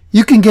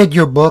 you can get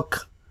your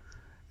book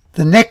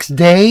the next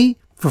day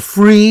for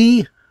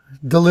free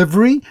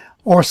delivery,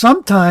 or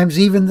sometimes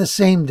even the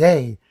same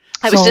day.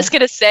 I was just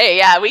going to say,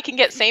 yeah, we can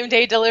get same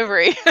day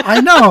delivery.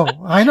 I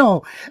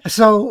know.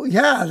 So,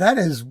 yeah, that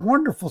is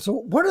wonderful. So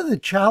what are the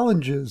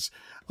challenges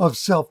of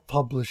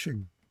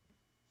self-publishing?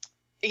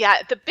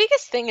 Yeah, the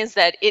biggest thing is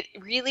that it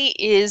really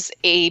is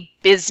a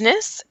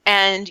business,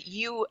 and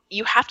you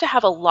have to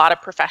have a lot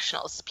of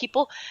professionals.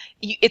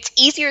 It's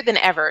easier than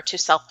ever to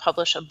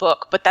self-publish a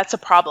book, but that's a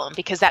problem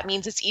because that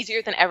means it's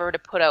easier than ever to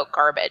put out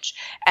garbage.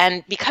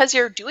 And because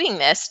you're doing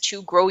this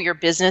to grow your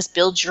business,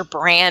 build your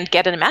brand,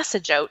 get a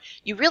message out,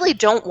 you really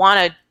don't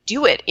want to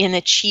do it in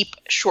a cheap,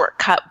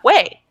 shortcut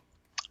way.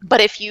 But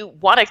if you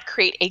want to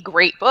create a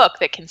great book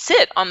that can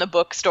sit on the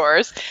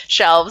bookstores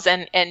shelves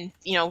and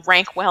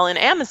rank well in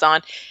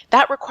Amazon,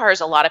 that requires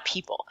a lot of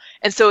people.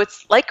 And so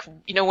it's like,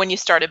 when you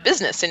start a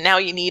business and now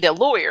you need a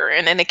lawyer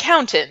and an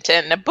accountant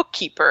and a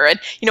bookkeeper and,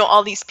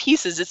 all these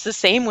pieces. It's the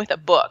same with a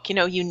book.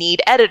 You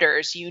need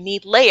editors, you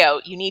need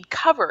layout, you need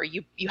cover.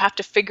 You have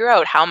to figure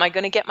out, how am I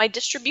going to get my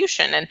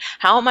distribution, and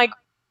how am I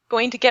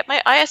going to get my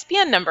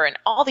ISBN number, and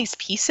all these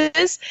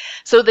pieces.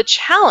 So the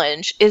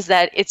challenge is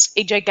that it's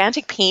a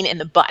gigantic pain in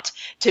the butt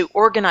to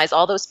organize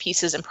all those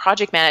pieces and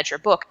project manage your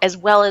book as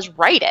well as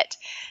write it.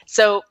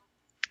 So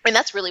And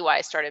that's really why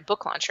I started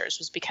Book Launchers,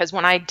 was because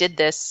when I did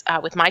this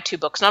with my 2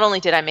 books, not only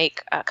did I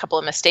make a couple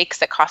of mistakes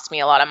that cost me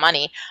a lot of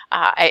money,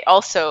 I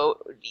also,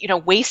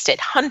 wasted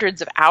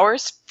hundreds of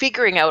hours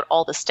figuring out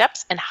all the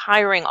steps and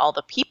hiring all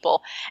the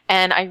people.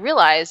 And I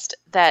realized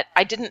that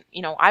I didn't,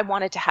 I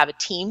wanted to have a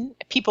team.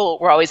 People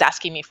were always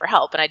asking me for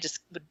help, and I just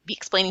would be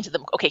explaining to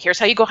them, okay, here's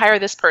how you go hire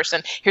this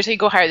person. Here's how you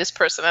go hire this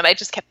person. And I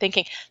just kept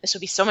thinking this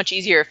would be so much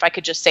easier if I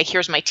could just say,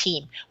 here's my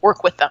team,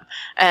 work with them.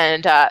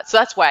 And so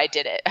that's why I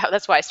did it.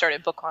 That's why I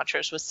started Book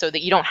Launchers, was so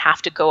that you don't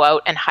have to go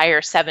out and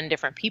hire 7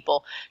 different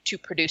people to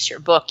produce your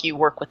book. You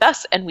work with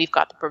us, and we've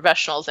got the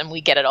professionals, and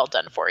we get it all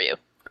done for you.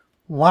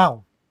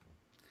 Wow.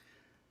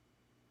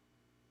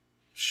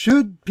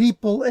 Should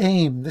people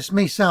aim, this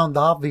may sound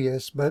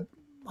obvious, but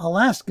I'll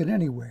ask it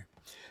anyway.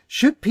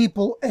 Should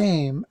people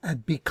aim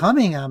at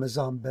becoming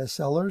Amazon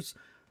bestsellers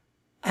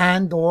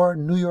and or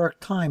New York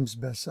Times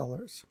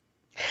bestsellers?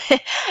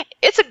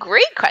 It's a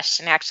great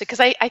question, actually, because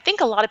I think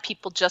a lot of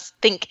people just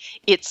think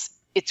it's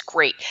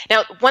great.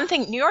 Now, one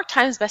thing, New York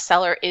Times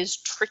bestseller is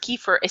tricky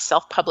for a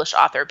self-published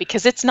author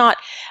because it's not,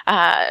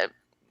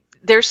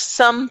 there's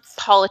some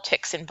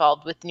politics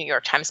involved with New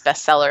York Times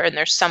bestseller, and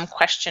there's some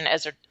question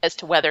as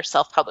to whether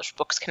self-published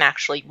books can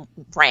actually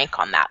rank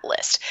on that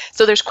list.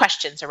 So there's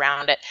questions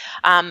around it.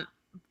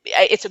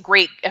 It's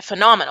a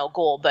phenomenal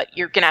goal, but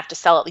you're going to have to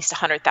sell at least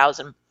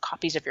 100,000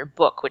 copies of your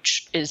book,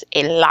 which is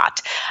a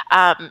lot.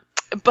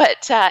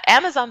 But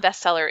Amazon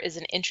bestseller is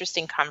an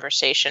interesting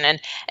conversation,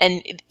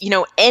 and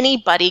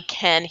anybody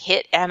can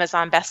hit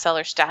Amazon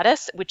bestseller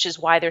status, which is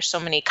why there's so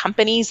many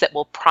companies that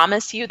will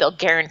promise you, they'll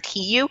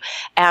guarantee you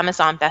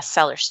Amazon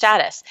bestseller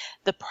status.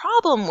 The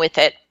problem with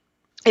it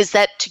is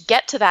that to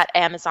get to that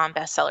Amazon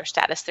bestseller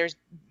status, they're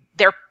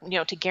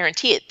to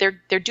guarantee it,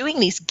 they're doing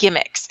these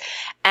gimmicks,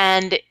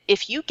 and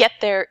if you get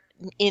there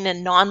in a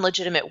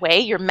non-legitimate way,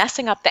 you're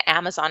messing up the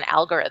Amazon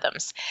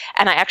algorithms.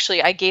 And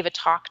I gave a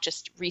talk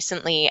just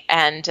recently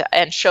and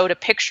showed a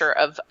picture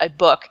of a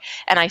book,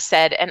 and I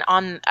said, and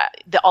on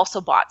the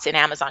also bots in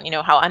Amazon,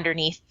 how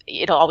underneath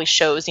it always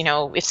shows,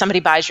 if somebody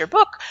buys your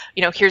book,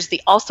 here's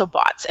the also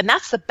bots, and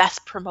that's the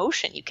best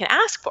promotion you can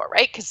ask for,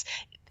 right? Because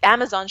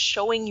Amazon's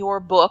showing your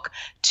book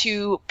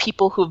to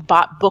people who've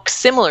bought books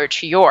similar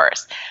to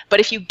yours. But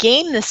if you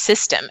game the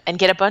system and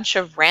get a bunch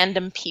of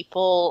random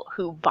people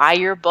who buy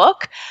your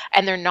book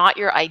and they're not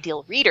your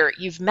ideal reader,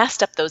 you've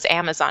messed up those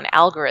Amazon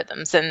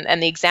algorithms.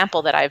 And the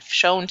example that I've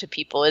shown to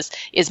people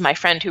is my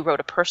friend who wrote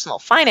a personal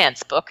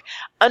finance book.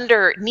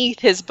 Underneath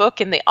his book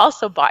in the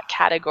also bought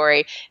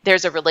category,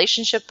 there's a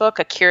relationship book,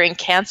 a curing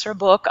cancer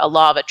book, a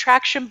law of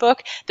attraction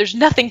book. There's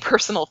nothing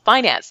personal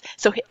finance.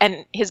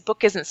 And his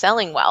book isn't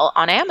selling well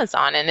on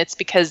Amazon, and it's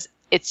because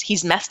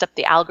he's messed up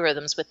the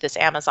algorithms with this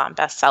Amazon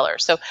bestseller.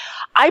 So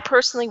I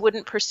personally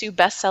wouldn't pursue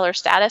bestseller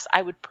status.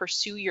 I would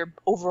pursue your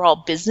overall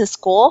business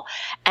goal.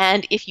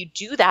 And if you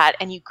do that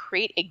and you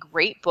create a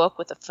great book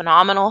with a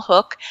phenomenal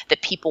hook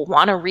that people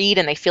want to read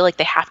and they feel like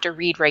they have to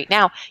read right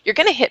now, you're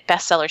going to hit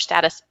bestseller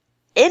status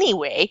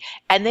anyway,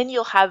 and then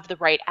you'll have the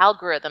right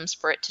algorithms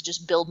for it to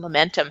just build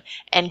momentum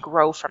and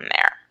grow from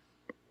there.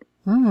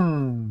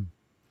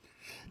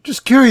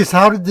 Just curious,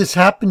 how did this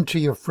happen to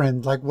your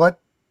friend? Like, what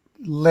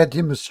led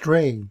him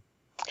astray?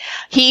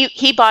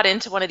 He bought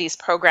into one of these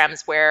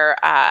programs where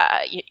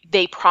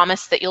they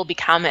promise that you'll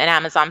become an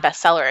Amazon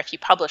bestseller if you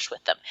publish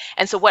with them.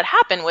 And so what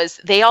happened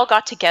was they all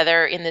got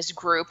together in this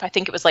group. I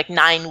think it was like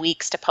 9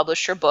 weeks to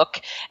publish your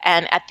book.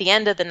 And at the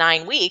end of the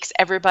 9 weeks,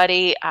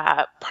 everybody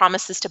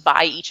promises to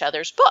buy each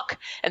other's book.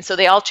 And so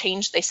they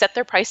set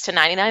their price to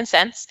 99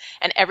 cents,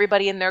 and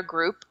everybody in their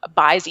group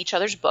buys each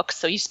other's books.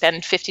 So you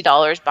spend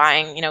 $50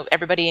 buying,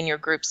 everybody in your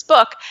group's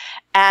book,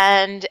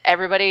 and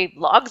everybody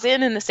logs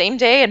in the same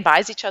day and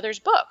buys each other's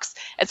books.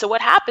 And so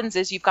what happens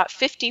is you've got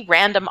 50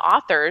 random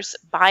authors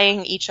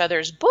buying each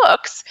other's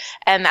books,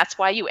 and that's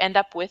why you end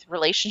up with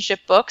relationship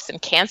books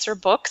and cancer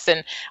books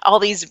and all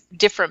these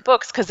different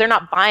books, because they're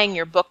not buying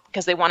your book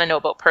because they want to know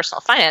about personal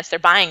finance. They're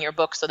buying your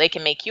book so they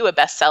can make you a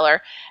bestseller,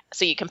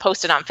 so you can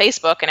post it on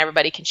Facebook and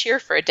everybody can cheer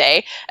for a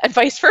day, and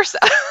vice versa.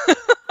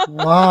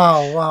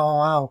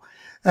 Wow.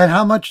 And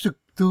how much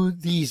do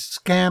these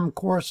scam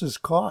courses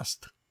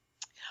cost?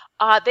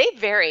 They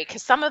vary,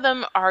 because some of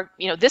them are,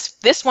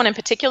 this one in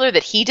particular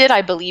that he did,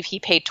 I believe he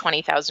paid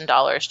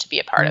 $20,000 to be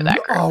a part of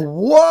that group. Oh,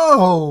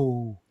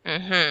 whoa.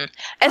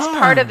 As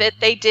part of it,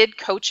 they did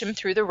coach him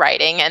through the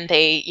writing, and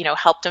they,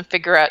 helped him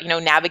figure out,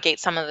 navigate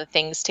some of the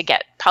things to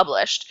get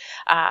published.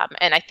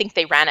 And I think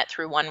they ran it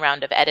through one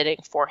round of editing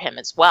for him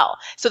as well.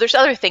 So there's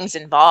other things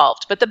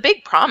involved, but the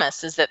big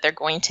promise is that they're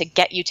going to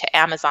get you to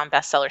Amazon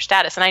bestseller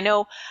status. And I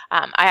know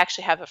I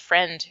actually have a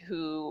friend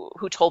who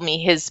told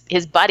me his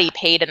buddy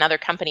paid another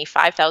company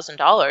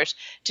 $5,000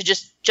 to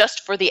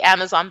just for the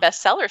Amazon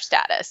bestseller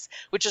status,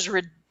 which is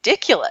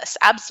ridiculous,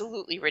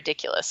 absolutely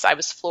ridiculous. I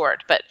was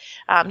floored, but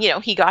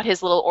he got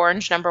his little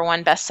orange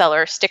 #1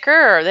 bestseller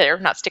sticker, or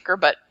not sticker,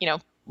 but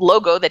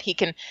logo that he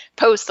can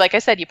post. Like I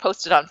said, you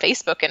post it on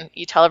Facebook and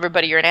you tell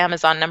everybody you're an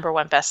Amazon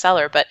 #1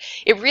 bestseller, but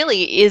it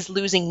really is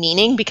losing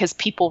meaning because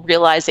people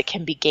realize it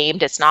can be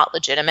gamed. It's not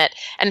legitimate.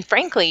 And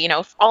frankly,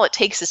 if all it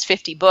takes is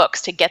 50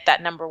 books to get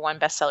that #1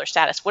 bestseller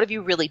status, what have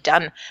you really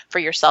done for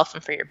yourself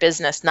and for your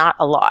business? Not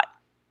a lot.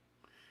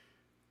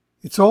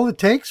 It's all it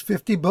takes,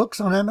 50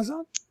 books on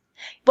Amazon?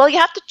 Well, you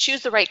have to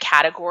choose the right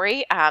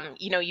category.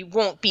 You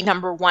won't be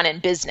 #1 in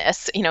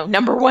business.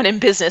 #1 in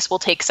business will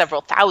take several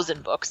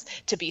thousand books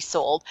to be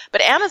sold, but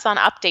Amazon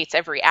updates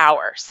every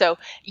hour. So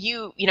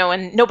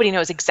and nobody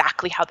knows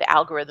exactly how the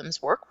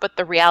algorithms work, but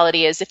the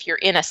reality is if you're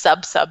in a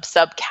sub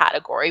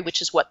category, which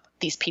is what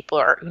these people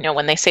are,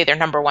 when they say they're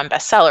 #1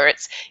 bestseller,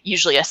 it's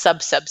usually a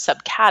sub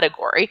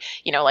category,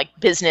 like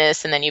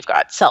business, and then you've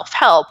got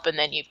self-help, and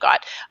then you've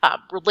got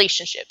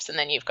relationships, and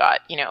then you've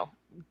got,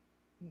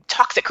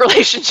 toxic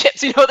relationships.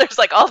 There's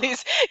like all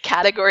these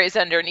categories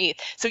underneath.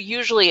 So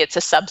usually it's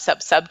a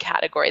sub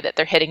category that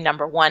they're hitting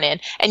 #1 in.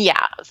 And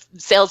yeah,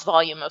 sales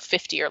volume of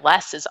 50 or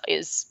less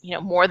is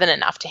more than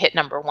enough to hit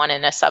 #1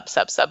 in a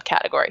sub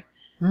category.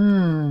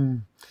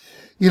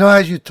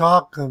 As you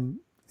talk,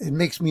 it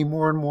makes me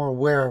more and more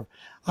aware.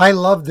 I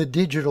love the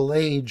digital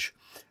age.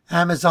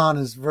 Amazon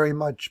is very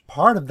much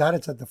part of that.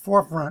 It's at the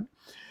forefront.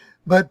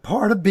 But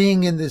part of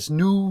being in this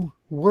new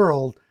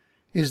world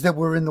is that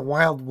we're in the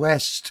Wild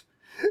West.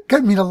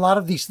 I mean, a lot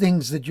of these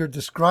things that you're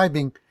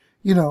describing,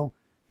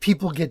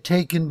 people get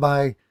taken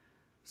by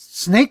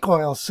snake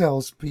oil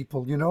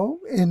salespeople,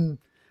 and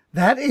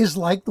that is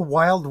like the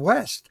Wild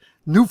West,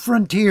 new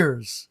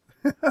frontiers.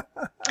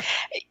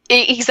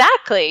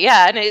 Exactly.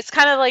 Yeah. And it's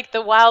kind of like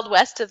the Wild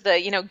West of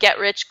the, get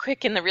rich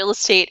quick in the real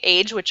estate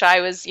age, which I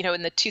was,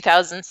 in the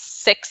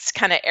 2006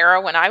 kind of era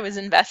when I was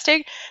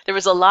investing. There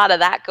was a lot of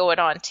that going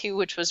on too,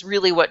 which was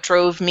really what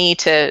drove me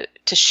to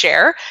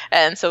share.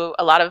 And so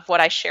a lot of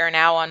what I share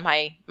now on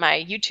my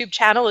YouTube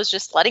channel is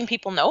just letting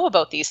people know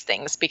about these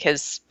things,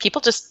 because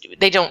people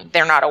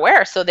they're not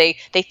aware. So they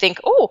think,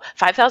 oh,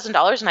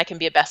 $5,000 and I can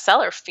be a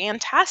bestseller.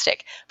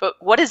 Fantastic. But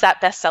what is that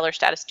bestseller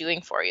status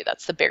doing for you?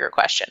 That's the bigger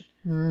question.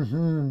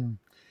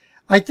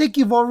 I think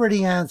you've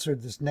already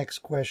answered this next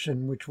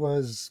question, which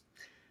was,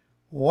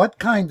 what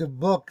kind of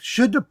book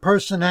should a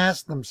person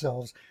ask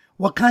themselves?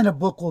 What kind of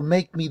book will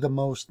make me the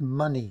most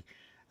money?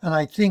 And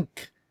I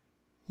think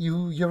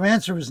your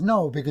answer is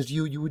no, because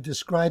you were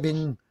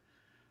describing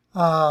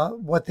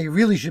what they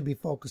really should be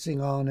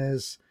focusing on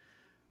is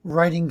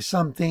writing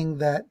something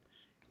that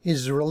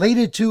is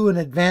related to and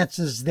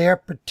advances their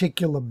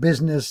particular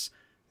business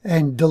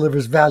and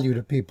delivers value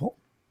to people.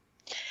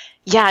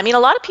 Yeah, I mean, a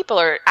lot of people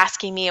are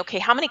asking me, okay,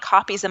 how many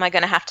copies am I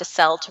going to have to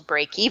sell to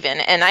break even?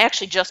 And I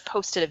actually just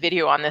posted a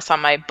video on this on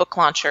my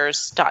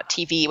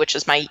booklaunchers.tv, which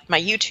is my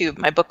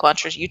Book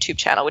Launchers YouTube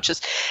channel,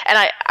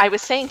 and I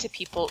was saying to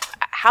people,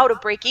 how to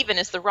break even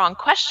is the wrong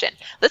question.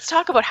 Let's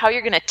talk about how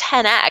you're going to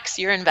 10x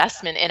your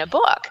investment in a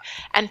book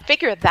and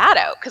figure that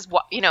out. Because,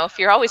 if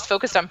you're always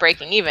focused on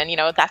breaking even,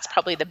 that's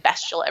probably the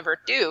best you'll ever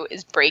do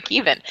is break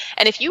even.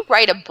 And if you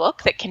write a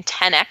book that can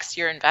 10x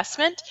your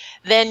investment,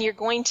 then you're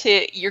going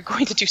to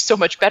do so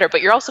much better.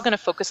 But you're also going to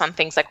focus on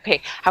things like,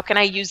 okay, how can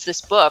I use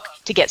this book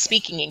to get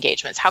speaking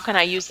engagements? How can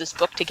I use this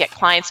book to get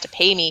clients to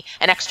pay me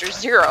an extra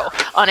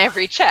 $0 on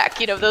every check?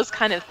 Those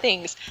kind of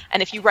things.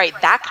 And if you write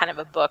that kind of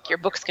a book, your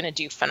book's going to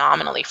do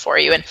phenomenally for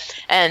you.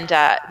 And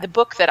the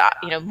book that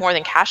More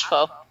Than Cash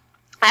Flow,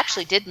 I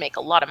actually did make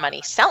a lot of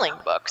money selling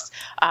books,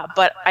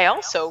 but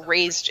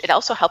it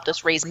also helped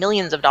us raise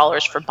millions of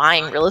dollars for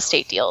buying real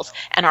estate deals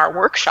and our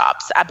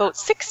workshops. About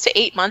 6 to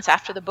 8 months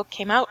after the book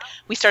came out,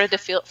 we started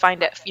to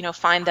find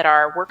that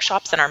our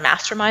workshops and our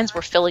masterminds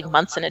were filling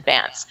months in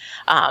advance.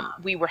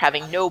 We were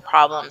having no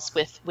problems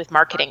with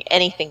marketing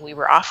anything we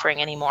were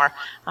offering anymore,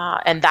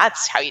 and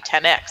that's how you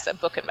 10x a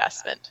book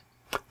investment.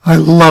 I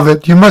love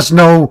it. You must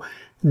know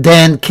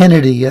Dan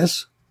Kennedy,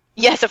 yes?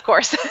 Yes, of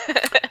course.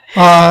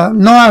 No,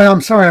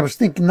 I'm sorry. I was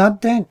thinking not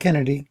Dan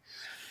Kennedy.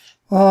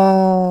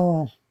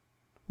 Oh,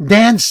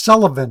 Dan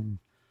Sullivan.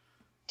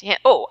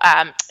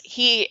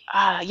 He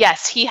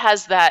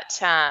has that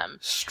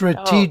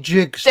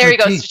strategic. There you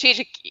go.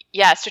 Strategic.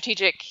 Yeah,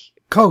 strategic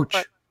coach.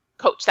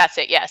 Coach. That's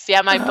it. Yes.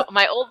 Yeah.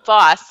 My old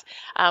boss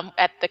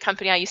at the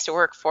company I used to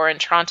work for in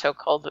Toronto,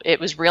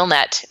 it was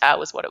RealNet,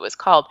 was what it was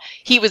called.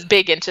 He was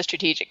big into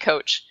strategic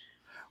coach.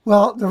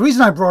 Well, the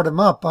reason I brought him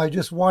up, I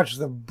just watched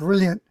the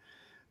brilliant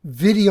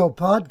video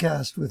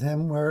podcast with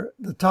him where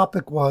the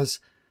topic was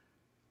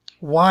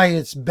why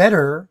it's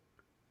better,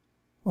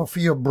 or for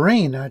your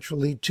brain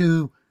actually,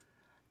 to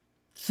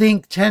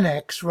think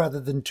 10x rather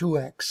than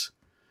 2x.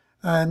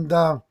 And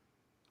I'll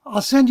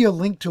send you a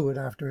link to it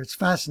after. It's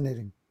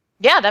fascinating.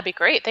 Yeah, that'd be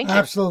great. Thank you.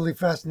 Absolutely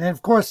fascinating.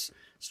 Of course,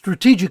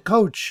 Strategic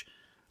Coach,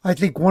 I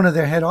think one of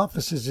their head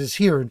offices is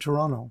here in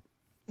Toronto.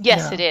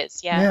 Yes, it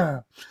is. Yeah.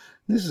 Yeah.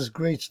 This is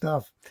great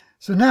stuff.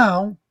 So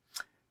now,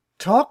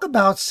 talk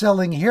about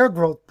selling hair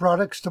growth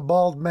products to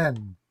bald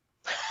men.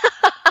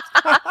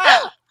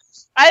 I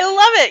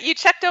love it. You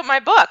checked out my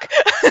book.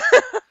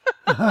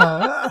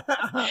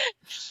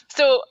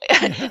 So,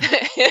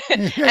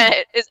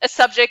 is a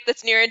subject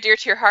that's near and dear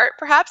to your heart,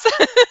 perhaps?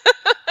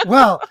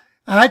 Well,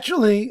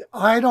 actually,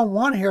 I don't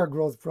want hair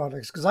growth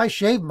products because I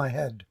shave my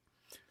head.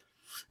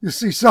 You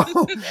see, so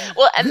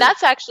Well, and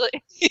that's actually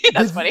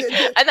that's funny,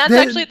 and that's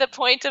actually the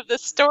point of the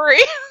story.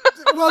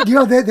 well,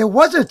 there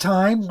was a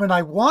time when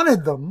I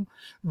wanted them,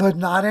 but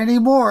not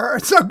anymore.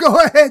 So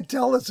go ahead,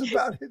 tell us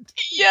about it.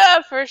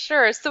 Yeah, for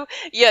sure. So,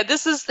 yeah,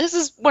 this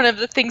is one of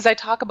the things I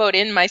talk about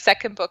in my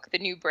second book, The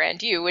New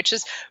Brand You, which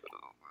is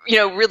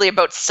really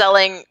about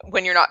selling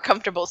when you're not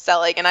comfortable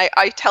selling. And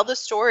I tell the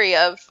story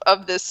of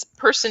this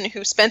person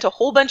who spent a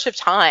whole bunch of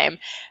time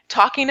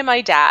talking to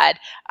my dad,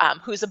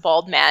 who's a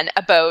bald man,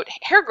 about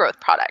hair growth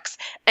products.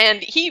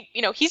 And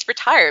he's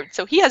retired,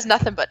 so he has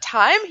nothing but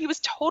time. He was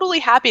totally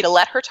happy to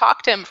let her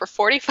talk to him for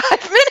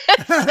 45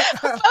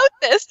 minutes about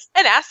this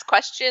and ask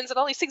questions and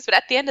all these things. But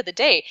at the end of the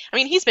day, I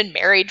mean, he's been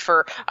married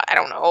for, I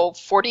don't know,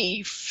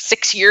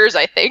 46 years,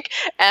 I think.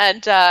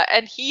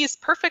 And he's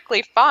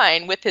perfectly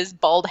fine with his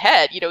bald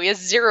head. He has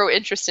zero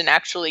interest in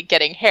actually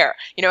getting hair.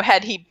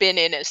 Had he been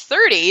in his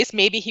 30s,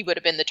 maybe he would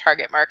have been the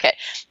target market.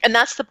 And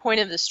that's the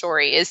point of the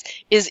story is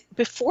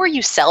before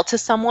you sell to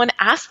someone,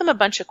 ask them a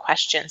bunch of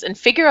questions and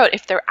figure out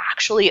if they're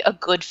actually a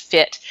good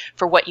fit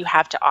for what you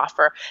have to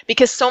offer.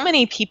 Because so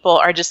many people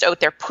are just out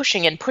there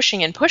pushing and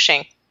pushing and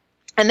pushing.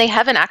 And they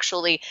haven't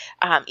actually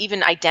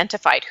even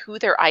identified who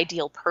their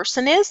ideal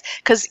person is.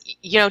 Because,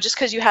 just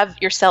because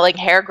you're selling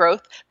hair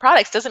growth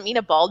products doesn't mean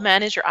a bald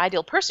man is your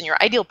ideal person.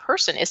 Your ideal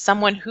person is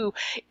someone who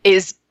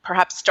is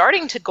perhaps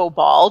starting to go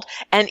bald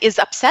and is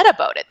upset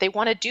about it. They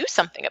want to do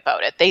something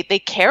about it. They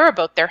care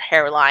about their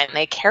hairline.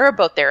 They care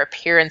about their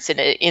appearance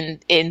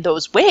in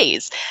those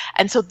ways.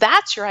 And so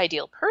that's your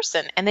ideal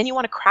person. And then you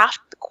want to craft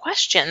the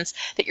questions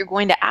that you're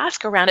going to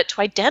ask around it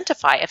to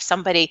identify if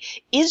somebody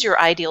is your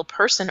ideal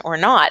person or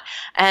not.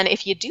 And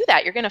if you do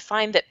that, you're going to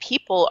find that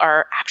people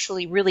are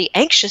actually really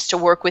anxious to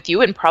work with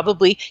you, and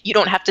probably you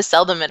don't have to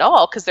sell them at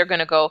all, because they're going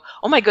to go,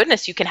 oh my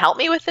goodness, you can help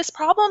me with this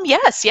problem?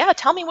 Yes, yeah,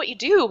 tell me what you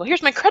do. Well,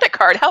 here's my credit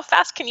card. How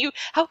fast can you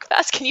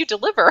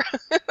deliver?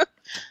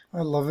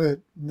 I love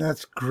it.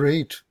 That's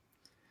great.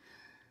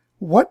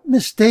 What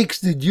mistakes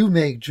did you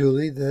make,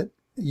 Julie, that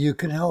you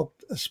can help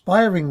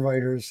aspiring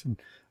writers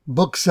and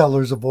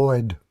booksellers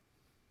avoid?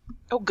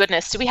 Oh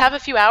goodness, do we have a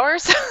few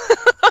hours?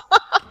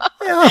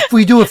 Yeah, if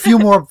we do a few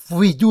more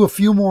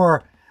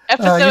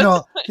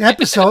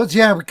episodes,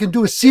 yeah, we can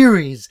do a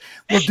series.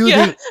 We'll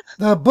do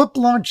the book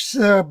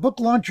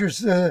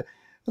launchers.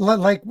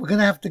 Like, we're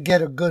gonna have to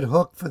get a good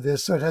hook for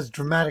this, so it has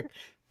dramatic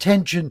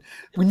tension.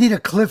 We need a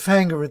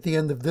cliffhanger at the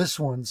end of this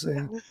one.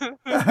 So.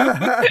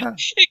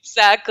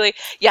 Exactly.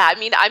 Yeah, I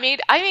mean, I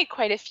made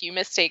quite a few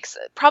mistakes.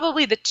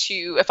 Probably the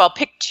two, if I'll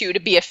pick two to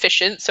be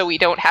efficient, so we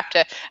don't have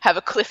to have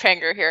a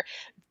cliffhanger here.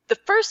 The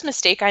first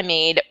mistake I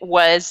made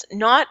was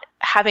not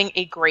having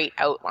a great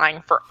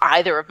outline for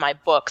either of my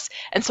books.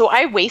 And so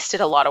I wasted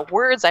a lot of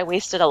words. I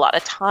wasted a lot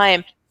of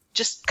time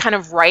just kind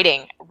of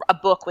writing a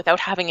book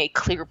without having a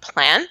clear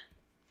plan.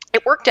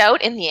 It worked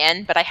out in the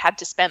end, but I had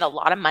to spend a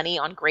lot of money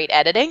on great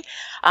editing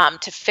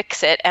to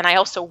fix it. And I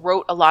also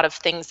wrote a lot of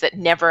things that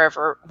never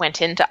ever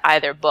went into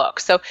either book.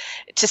 So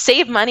to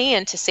save money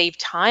and to save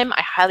time,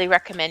 I highly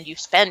recommend you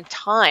spend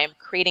time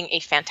creating a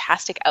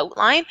fantastic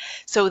outline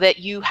so that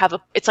you have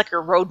it's like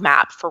your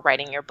roadmap for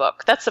writing your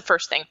book. That's the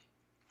first thing.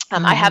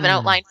 I have an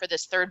outline for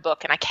this third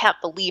book, and I can't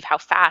believe how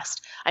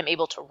fast I'm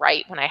able to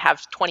write when I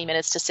have 20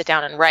 minutes to sit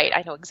down and write.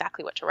 I know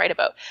exactly what to write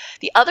about.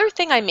 The other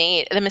thing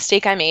the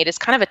mistake I made is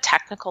kind of a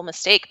technical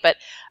mistake, but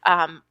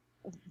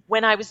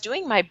when I was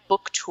doing my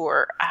book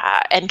tour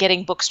and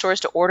getting bookstores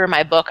to order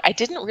my book, I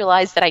didn't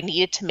realize that I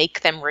needed to make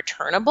them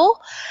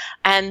returnable.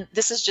 And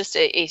this is just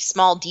a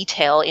small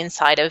detail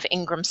inside of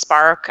Ingram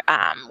Spark,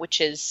 which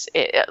is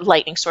a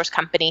Lightning Source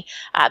company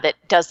that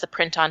does the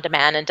print on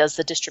demand and does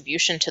the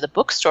distribution to the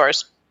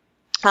bookstores.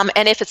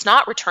 And if it's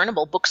not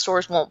returnable,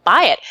 bookstores won't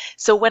buy it.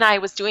 So when I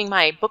was doing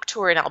my book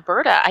tour in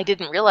Alberta, I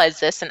didn't realize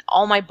this, and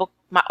all my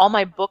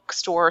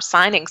bookstore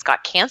signings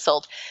got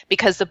canceled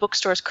because the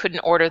bookstores couldn't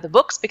order the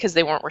books because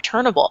they weren't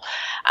returnable.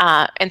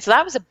 And so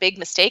that was a big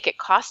mistake. It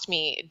cost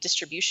me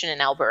distribution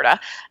in Alberta.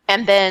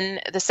 And then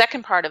the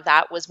second part of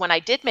that was when I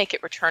did make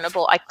it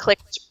returnable, I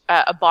clicked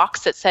a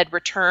box that said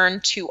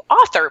return to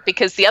author,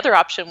 because the other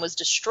option was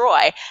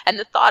destroy. And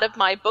the thought of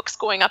my books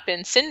going up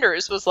in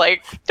cinders was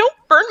like, don't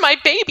burn my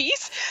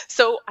babies.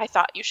 So I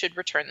thought you should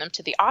return them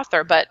to the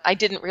author, but I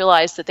didn't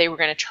realize that they were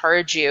going to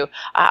charge you,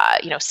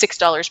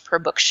 $6 per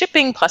book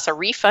shipping plus a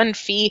refund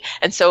fee.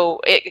 And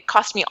so it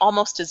cost me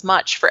almost as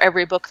much for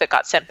every book that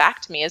got sent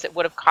back to me as it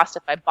would have cost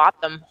if I bought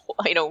them,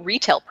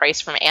 retail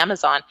price from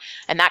Amazon.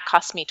 And that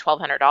cost me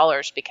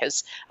 $1,200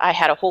 because I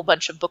had a whole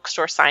bunch of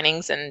bookstore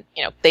signings, and,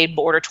 they'd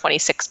order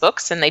 26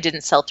 books and they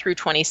didn't sell through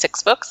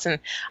 26 books. And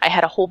I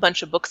had a whole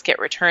bunch of books get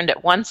returned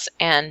at once.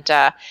 And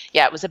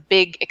it was a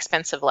big,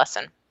 expensive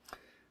lesson.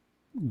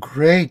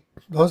 Great.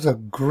 Those are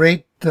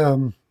great,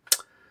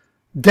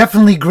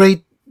 definitely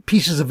great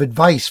pieces of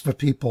advice for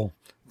people.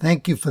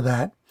 Thank you for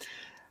that.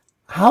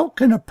 How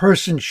can a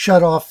person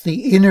shut off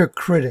the inner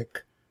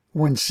critic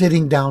when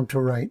sitting down to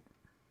write?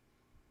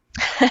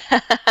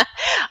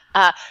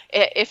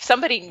 If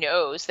somebody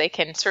knows, they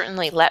can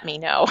certainly let me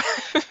know.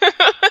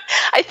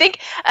 I think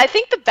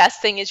the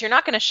best thing is you're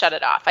not going to shut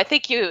it off. I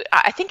think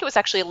it was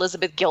actually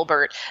Elizabeth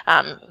Gilbert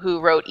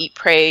who wrote Eat,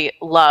 Pray,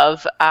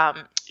 Love.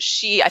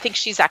 I think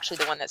she's actually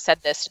the one that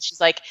said this. She's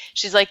like,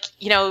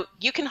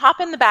 you can hop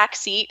in the back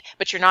seat,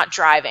 but you're not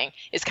driving,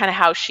 is kind of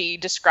how she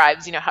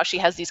describes, how she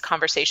has these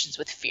conversations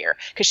with fear.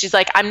 Because she's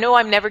like, I'm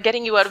never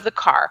getting you out of the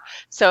car.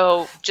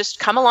 So just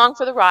come along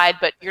for the ride,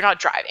 but you're not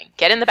driving.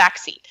 Get in the back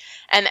seat.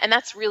 And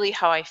that's really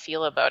how I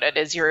feel about it,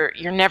 is you're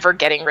never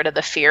getting rid of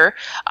the fear,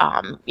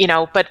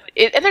 but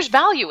and there's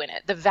value in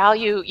it. The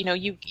value,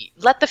 you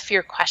let the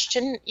fear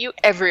question you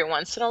every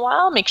once in a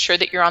while, make sure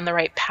that you're on the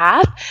right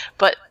path,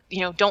 but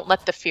don't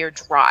let the fear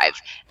drive.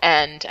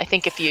 And I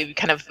think if you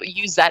kind of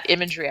use that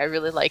imagery, I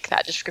really like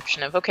that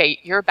description of, okay,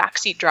 you're a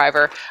backseat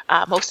driver.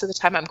 Most of the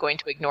time I'm going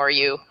to ignore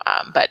you.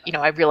 But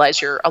I realize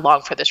you're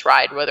along for this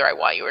ride, whether I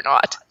want you or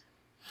not.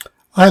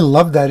 I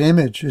love that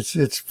image.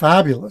 It's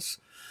fabulous.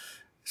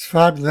 It's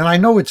fabulous. And I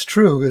know it's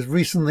true, because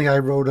recently I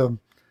wrote a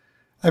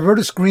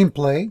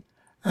screenplay,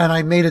 and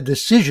I made a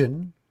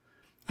decision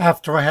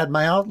after I had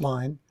my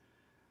outline.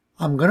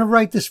 I'm going to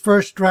write this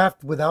first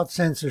draft without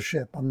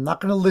censorship. I'm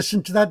not going to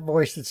listen to that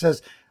voice that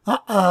says,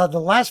 the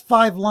last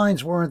 5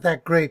 lines weren't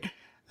that great.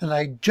 And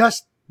I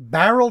just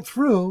barreled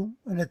through,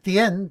 and at the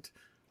end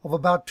of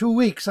about 2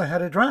 weeks, I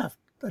had a draft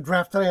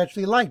that I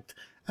actually liked.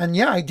 And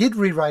yeah, I did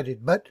rewrite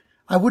it, but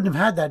I wouldn't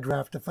have had that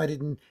draft if I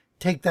didn't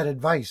take that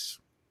advice.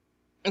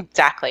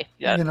 Exactly.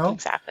 Yeah,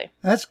 exactly.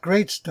 That's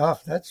great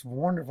stuff. That's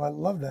wonderful. I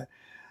love that.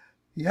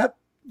 Yep.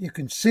 You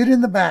can sit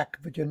in the back,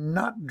 but you're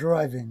not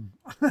driving.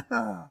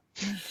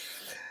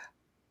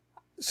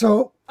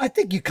 So I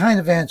think you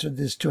kind of answered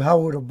this to how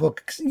would a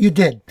book, you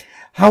did.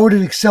 How would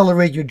it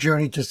accelerate your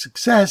journey to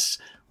success?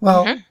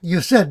 Well,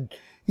 You said,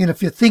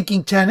 if you're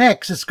thinking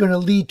 10x, it's going to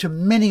lead to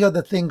many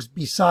other things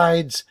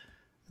besides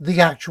the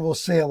actual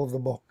sale of the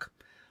book.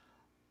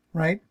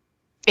 Right?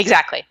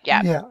 Exactly.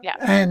 Yeah. Yeah.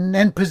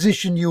 And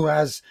position you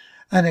as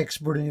an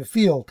expert in your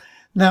field.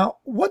 Now,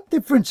 what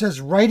difference has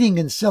writing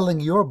and selling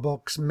your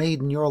books made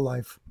in your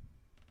life?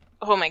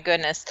 Oh my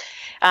goodness.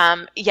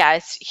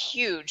 It's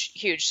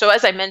huge. So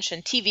as I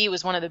mentioned, TV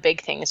was one of the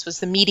big things, was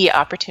the media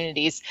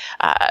opportunities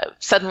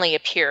suddenly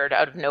appeared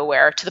out of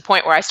nowhere, to the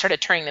point where I started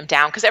turning them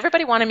down because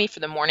everybody wanted me for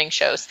the morning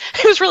shows.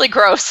 It was really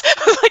gross.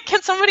 I was like,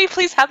 can somebody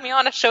please have me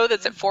on a show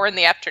that's at 4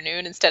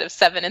 p.m. instead of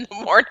 7 a.m?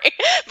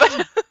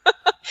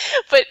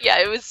 But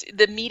yeah,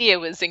 the media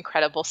was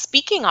incredible.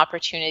 Speaking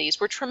opportunities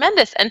were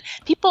tremendous. And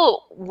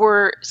people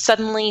were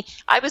suddenly,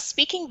 I was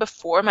speaking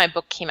before my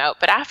book came out,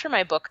 but after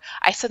my book,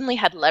 I suddenly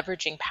had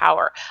leveraging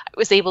power. I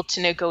was able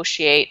to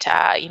negotiate,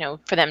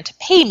 for them to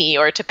pay me,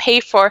 or to pay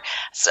for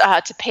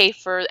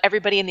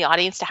everybody in the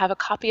audience to have a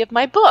copy of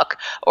my book,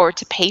 or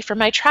to pay for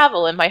my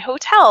travel and my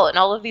hotel and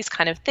all of these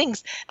kind of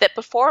things that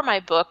before my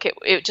book,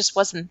 it just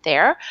wasn't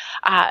there.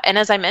 And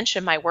as I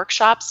mentioned, my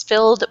workshops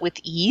filled with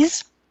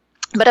ease.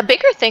 But a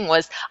bigger thing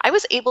was I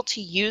was able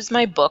to use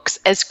my books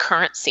as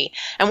currency.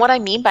 And what I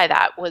mean by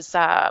that was,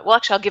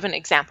 I'll give an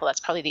example. That's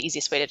probably the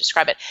easiest way to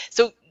describe it.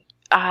 So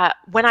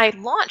when I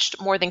launched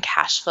More Than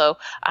Cashflow,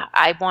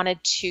 I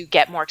wanted to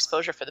get more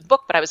exposure for the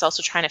book, but I was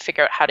also trying to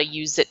figure out how to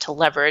use it to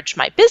leverage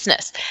my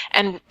business.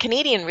 And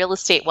Canadian Real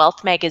Estate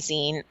Wealth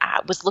magazine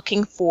was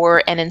looking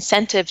for an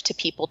incentive to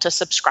people to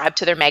subscribe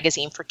to their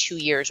magazine for 2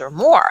 years or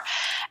more.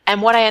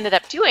 And what I ended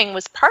up doing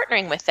was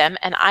partnering with them,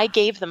 and I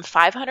gave them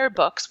 500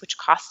 books, which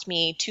cost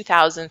me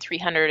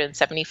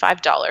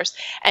 $2,375.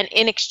 And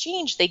in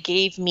exchange, they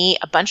gave me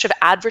a bunch of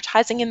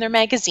advertising in their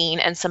magazine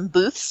and some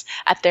booths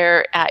at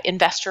their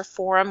investor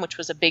forum, which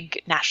was a big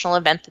national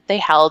event that they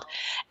held,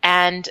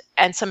 and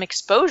some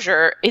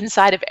exposure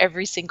inside of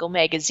every single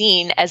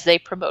magazine as they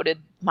promoted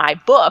my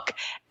book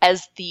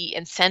as the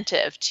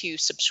incentive to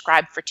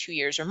subscribe for 2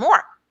 years or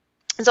more.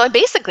 And so I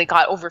basically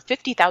got over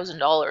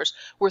 $50,000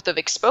 worth of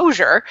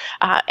exposure,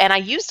 and I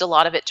used a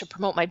lot of it to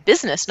promote my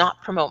business,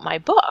 not promote my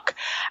book.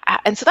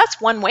 And so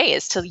that's one way,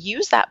 is to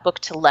use that book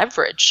to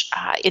leverage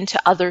into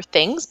other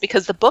things,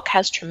 because the book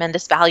has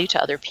tremendous value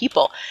to other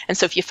people. And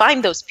so if you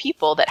find those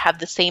people that have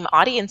the same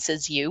audience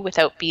as you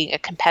without being a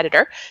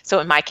competitor, so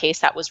in my case,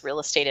 that was real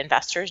estate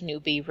investors,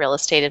 newbie real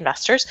estate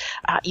investors,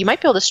 you might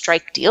be able to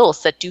strike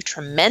deals that do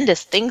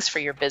tremendous things for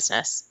your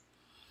business.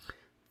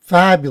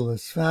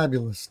 Fabulous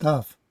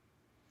stuff.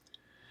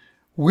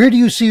 Where do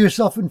you see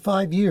yourself in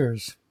 5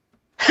 years?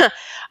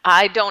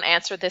 I don't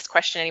answer this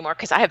question anymore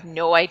because I have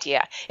no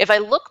idea. If I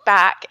look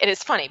back, it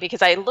is funny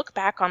because I look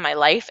back on my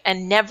life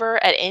and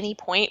never at any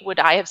point would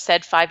I have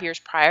said 5 years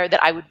prior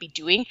that I would be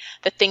doing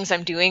the things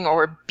I'm doing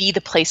or be the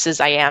places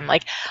I am.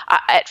 Like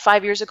at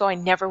 5 years ago, I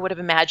never would have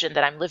imagined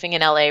that I'm living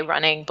in LA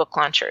running book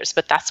launchers,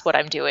 but that's what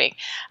I'm doing.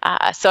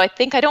 So I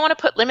think I don't want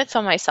to put limits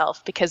on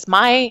myself, because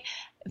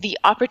the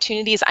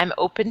opportunities I'm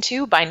open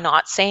to by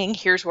not saying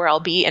here's where I'll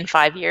be in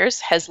 5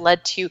 years has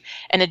led to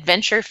an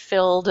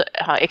adventure-filled,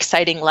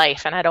 exciting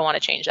life, and I don't want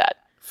to change that.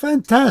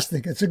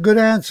 Fantastic. It's a good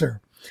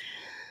answer.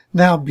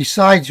 Now,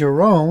 besides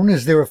your own,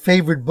 is there a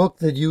favorite book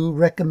that you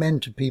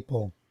recommend to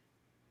people?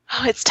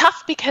 Oh, it's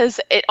tough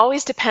because it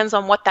always depends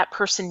on what that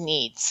person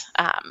needs.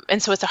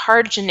 And so it's a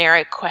hard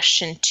generic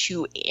question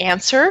to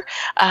answer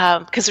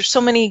because there's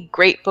so many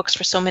great books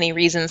for so many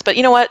reasons. But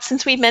you know what?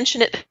 Since we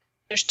mentioned it,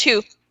 there's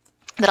two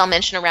that I'll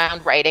mention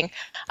around writing.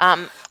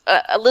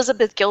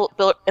 Elizabeth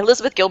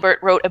Gilbert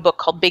wrote a book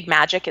called Big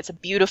Magic. It's a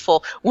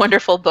beautiful,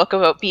 wonderful book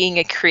about being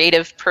a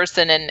creative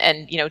person.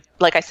 And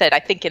like I said, I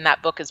think in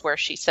that book is where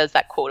she says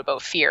that quote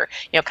about fear,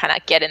 kind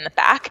of get in the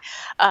back.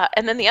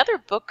 And then the other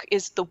book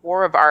is The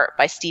War of Art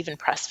by Stephen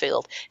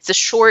Pressfield. It's a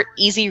short,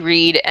 easy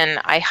read,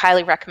 and I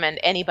highly recommend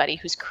anybody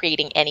who's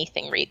creating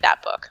anything read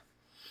that book.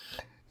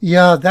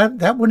 Yeah,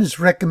 that one is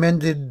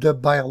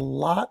recommended by a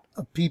lot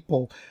of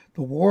people.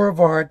 The War of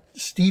Art,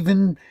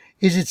 Stephen,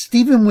 is it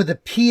Stephen with a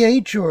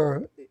PH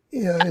or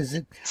is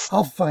it?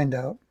 I'll find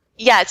out.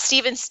 Yeah, it's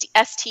Stephen,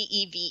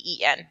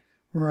 Steven.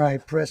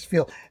 Right,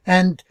 Pressfield.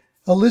 And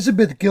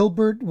Elizabeth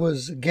Gilbert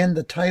was, again,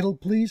 the title,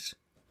 please?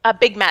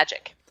 Big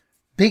Magic.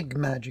 Big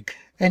Magic.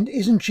 And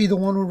isn't she the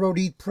one who wrote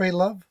Eat, Pray,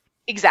 Love?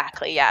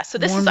 Exactly, yeah. So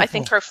this Wonderful. is, I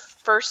think, her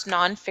first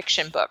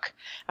nonfiction book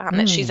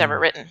that she's ever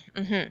written.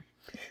 Mm-hmm.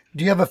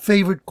 Do you have a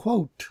favorite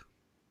quote?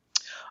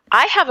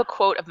 I have a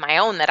quote of my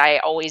own that I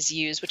always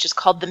use, which is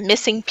called "The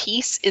missing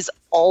piece is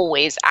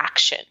always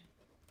action."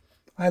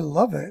 I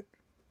love it.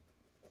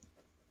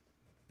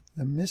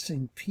 The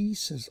missing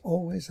piece is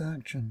always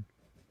action.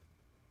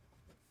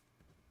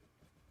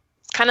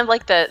 It's kind of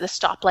like the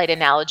stoplight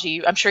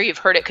analogy. I'm sure you've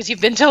heard it because you've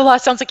been to a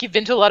lot. Sounds like you've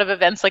been to a lot of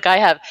events like I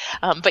have.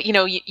 But you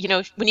know,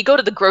 when you go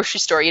to the grocery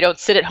store, you don't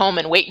sit at home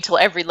and wait until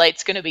every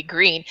light's going to be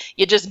green.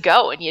 You just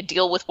go and you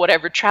deal with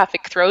whatever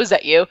traffic throws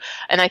at you.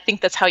 And I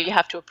think that's how you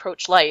have to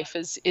approach life.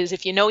 Is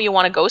if you know you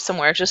want to go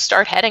somewhere, just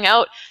start heading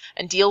out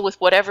and deal with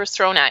whatever's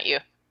thrown at you.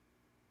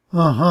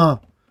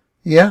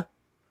 Yeah.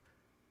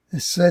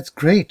 That's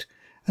great.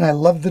 And I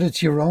love that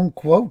it's your own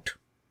quote.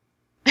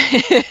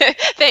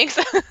 Thanks.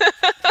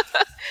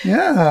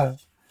 Yeah.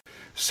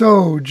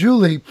 So,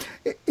 Julie,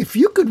 if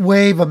you could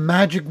wave a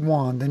magic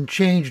wand and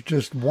change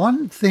just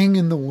one thing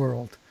in the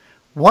world,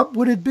 what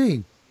would it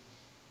be?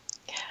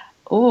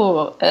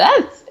 Oh,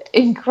 that's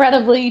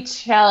incredibly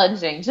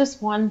challenging.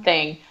 Just one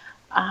thing.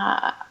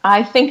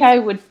 I think I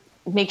would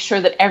make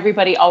sure that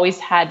everybody always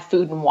had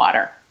food and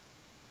water.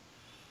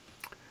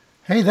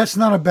 Hey, that's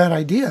not a bad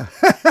idea.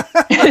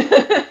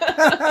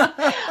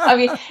 I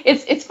mean,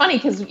 it's funny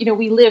because,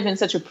 we live in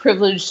such a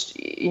privileged,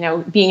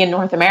 being in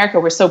North America,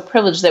 we're so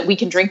privileged that we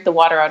can drink the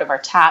water out of our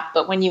tap.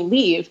 But when you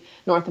leave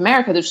North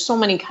America, there's so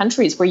many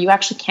countries where you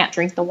actually can't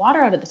drink the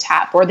water out of the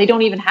tap, or they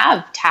don't even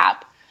have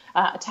tap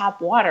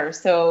water.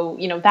 So,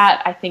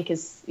 that I think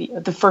is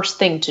the first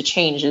thing to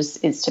change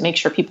is to make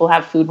sure people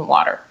have food and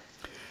water.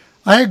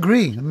 I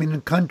agree. I mean, in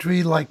a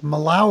country like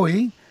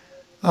Malawi,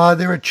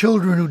 there are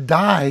children who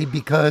die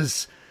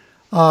because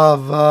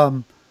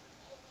of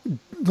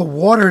the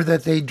water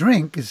that they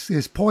drink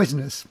is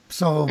poisonous.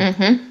 So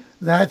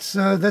that's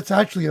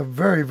actually a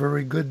very,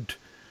 very good,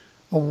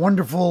 a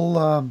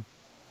wonderful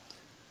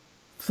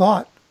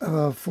thought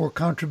for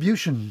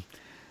contribution.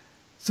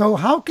 So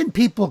how can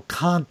people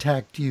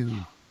contact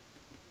you?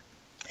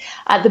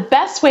 The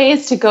best way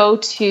is to go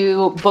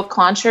to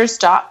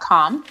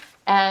booklaunchers.com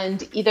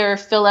and either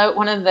fill out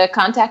one of the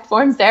contact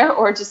forms there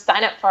or just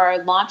sign up for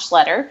our launch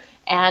letter.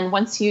 And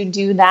once you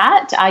do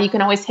that, you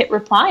can always hit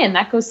reply, and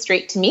that goes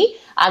straight to me.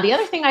 The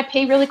other thing I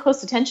pay really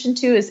close attention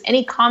to is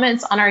any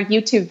comments on our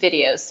YouTube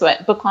videos. So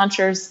at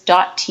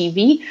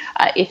booklaunchers.tv,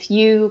 if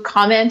you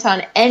comment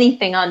on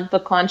anything on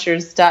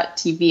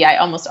booklaunchers.tv, I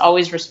almost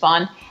always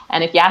respond.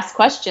 And if you ask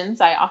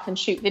questions, I often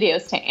shoot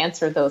videos to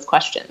answer those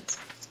questions.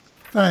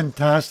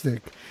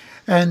 Fantastic.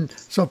 And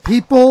so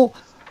people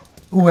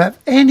who have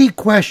any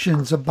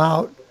questions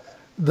about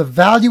the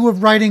value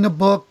of writing a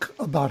book,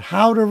 about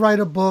how to write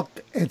a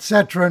book,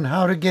 etc., and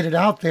how to get it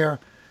out there,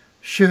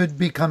 should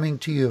be coming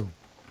to you.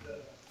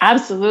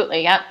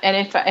 Absolutely, yep. And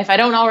if I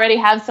don't already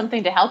have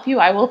something to help you,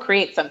 I will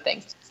create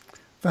something.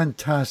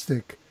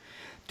 Fantastic.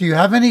 Do you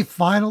have any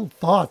final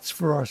thoughts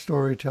for our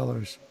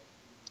storytellers?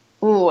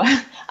 Ooh,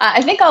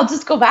 I think I'll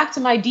just go back to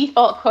my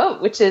default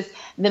quote, which is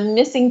the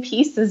missing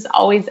piece is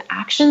always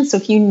action. So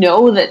if you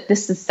know that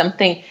this is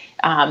something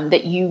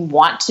that you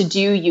want to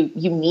do,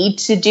 you need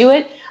to do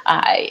it,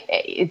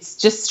 it's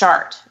just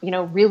start,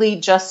 really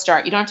just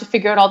start. You don't have to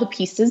figure out all the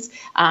pieces,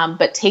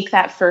 but take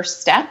that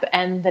first step,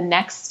 and the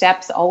next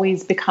steps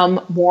always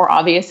become more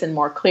obvious and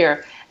more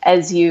clear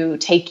as you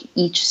take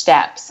each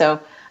step. So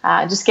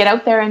just get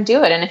out there and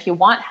do it. And if you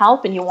want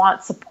help and you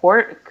want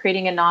support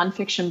creating a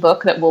nonfiction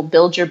book that will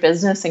build your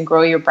business and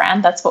grow your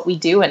brand, that's what we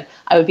do. And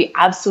I would be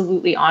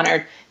absolutely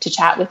honored to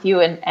chat with you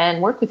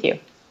and work with you.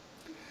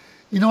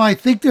 I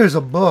think there's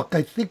a book.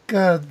 I think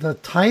the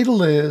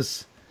title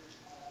is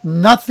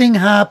Nothing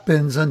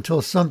Happens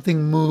Until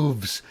Something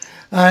Moves.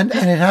 And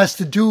it has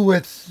to do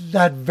with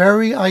that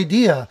very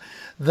idea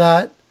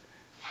that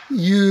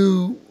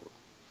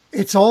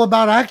it's all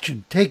about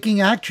action, taking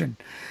action.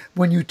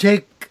 When you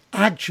take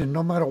action,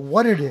 no matter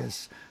what it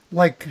is,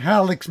 like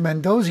Alex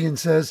Mandossian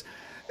says,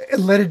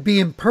 let it be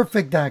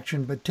imperfect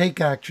action, but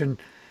take action.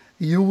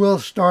 You will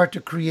start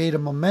to create a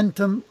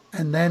momentum,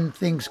 and then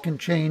things can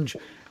change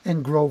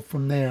and grow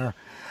from there.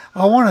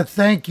 I want to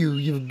thank you.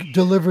 You've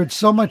delivered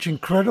so much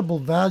incredible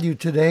value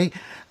today,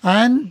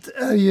 and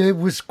it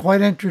was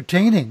quite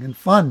entertaining and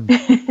fun.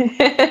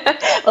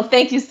 Well,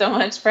 thank you so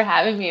much for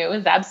having me. It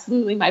was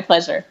absolutely my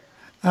pleasure.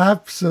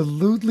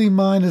 Absolutely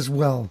mine as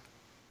well.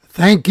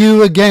 Thank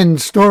you again,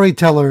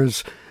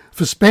 storytellers,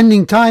 for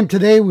spending time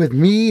today with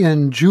me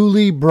and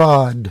Julie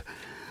Broad.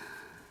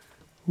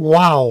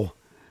 Wow.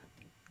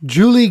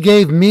 Julie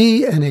gave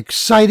me an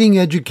exciting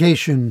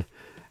education,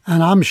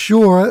 and I'm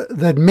sure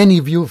that many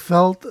of you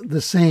felt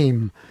the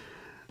same.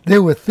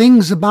 There were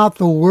things about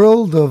the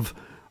world of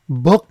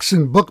books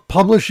and book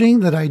publishing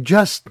that I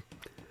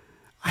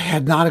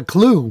had not a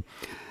clue,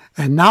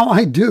 and now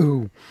I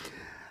do.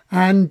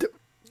 And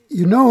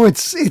you know,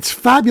 it's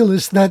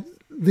fabulous that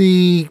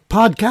the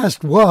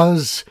podcast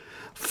was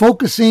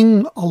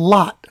focusing a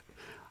lot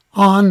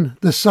on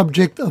the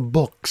subject of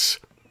books.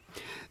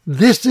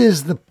 This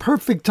is the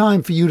perfect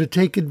time for you to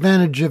take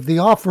advantage of the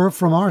offer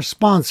from our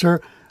sponsor,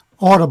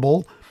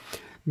 Audible.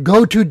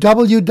 Go to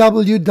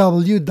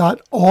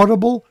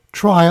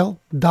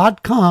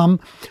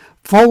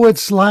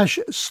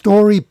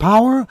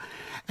www.audibletrial.com/storypower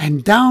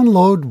and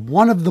download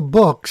one of the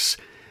books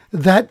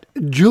that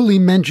Julie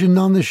mentioned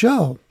on the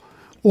show.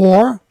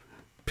 Or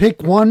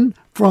pick one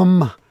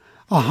from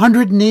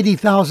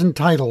 180,000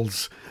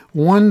 titles,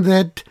 one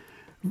that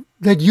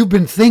you've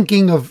been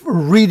thinking of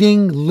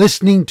reading,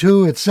 listening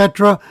to,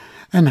 etc.,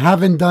 and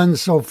haven't done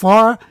so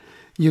far.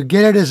 You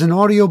get it as an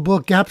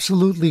audiobook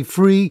absolutely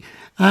free,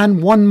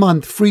 and 1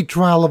 month free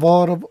trial of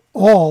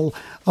all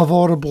of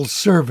Audible's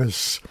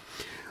service.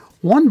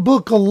 One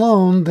book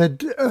alone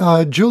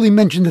that Julie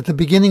mentioned at the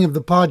beginning of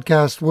the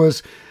podcast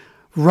was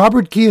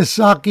Robert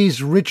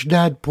Kiyosaki's Rich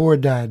Dad, Poor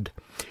Dad.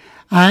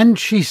 And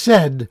she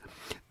said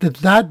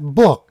that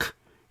book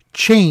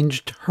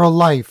changed her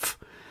life.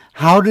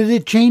 How did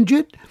it change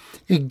it?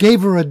 It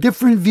gave her a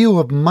different view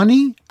of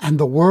money and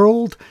the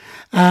world,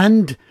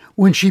 and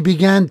when she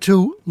began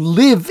to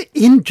live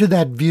into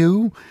that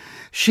view,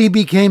 she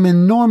became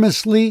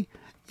enormously,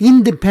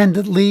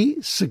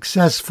 independently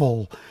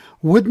successful.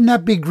 Wouldn't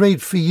that be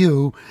great for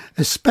you,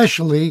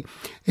 especially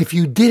if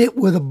you did it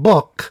with a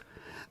book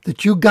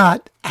that you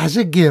got as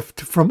a gift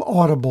from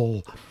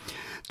Audible?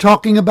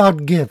 Talking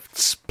about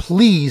gifts,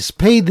 please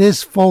pay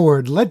this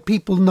forward. Let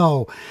people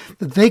know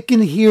that they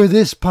can hear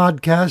this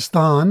podcast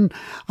on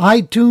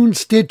iTunes,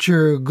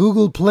 Stitcher,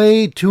 Google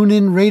Play,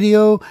 TuneIn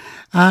Radio,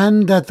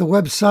 and at the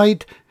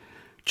website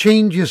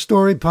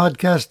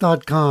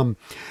changeyourstorypodcast.com.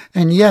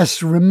 And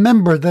yes,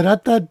 remember that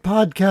at that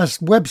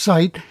podcast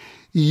website,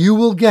 you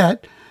will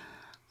get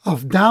a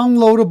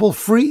downloadable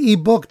free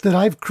ebook that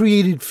I've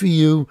created for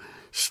you,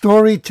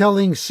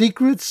 Storytelling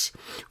Secrets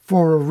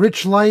for a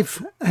Rich Life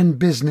and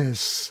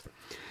Business.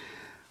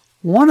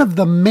 One of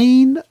the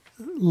main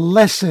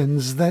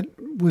lessons that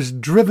was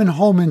driven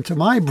home into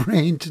my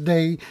brain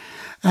today,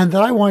 and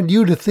that I want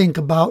you to think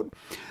about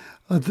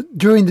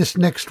during this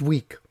next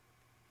week,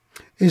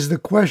 is the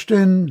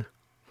question,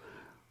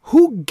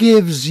 who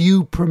gives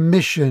you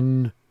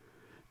permission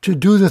to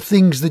do the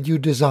things that you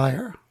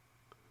desire?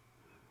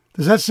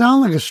 Does that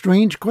sound like a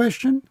strange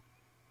question?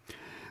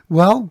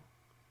 Well,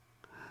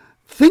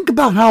 think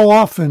about how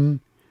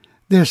often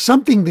there's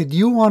something that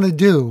you want to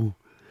do,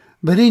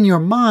 but in your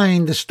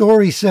mind, the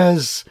story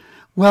says,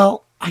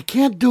 well, I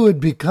can't do it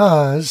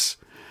because,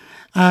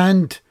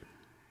 and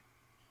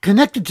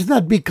connected to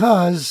that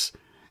because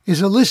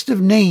is a list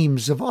of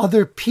names of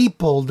other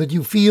people that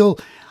you feel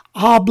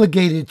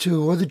obligated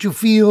to, or that you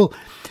feel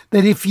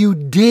that if you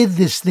did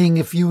this thing,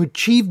 if you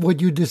achieved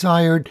what you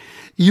desired,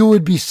 you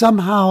would be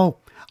somehow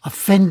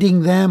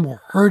offending them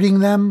or hurting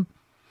them.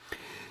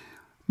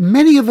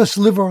 Many of us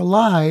live our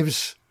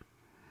lives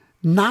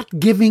not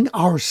giving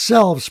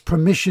ourselves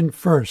permission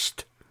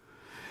first.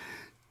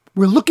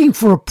 We're looking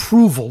for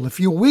approval. If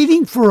you're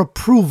waiting for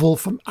approval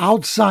from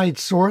outside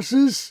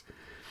sources,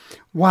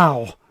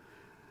 wow,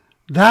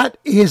 that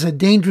is a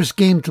dangerous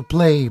game to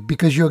play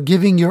because you're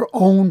giving your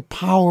own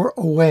power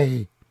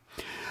away.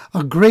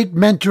 A great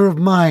mentor of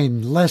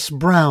mine, Les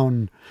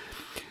Brown,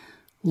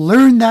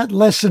 learned that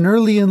lesson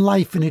early in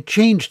life, and it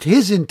changed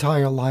his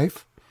entire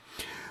life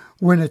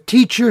when a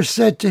teacher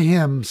said to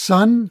him,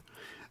 "Son,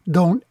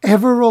 don't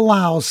ever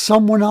allow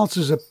someone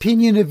else's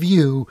opinion of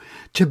you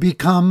to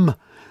become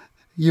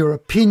your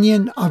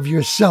opinion of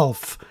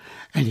yourself."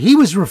 And he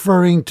was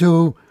referring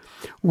to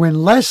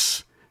when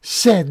Les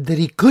said that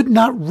he could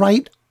not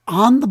write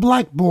on the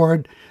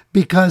blackboard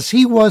because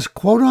he was,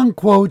 quote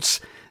unquote,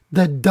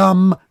 the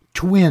dumb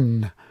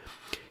twin.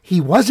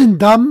 He wasn't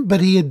dumb,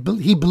 but he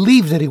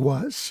believed that he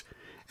was.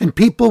 And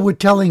people were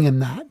telling him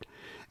that.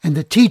 And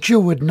the teacher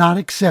would not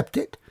accept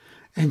it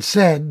and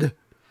said,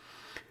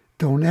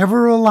 don't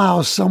ever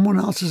allow someone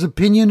else's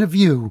opinion of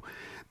you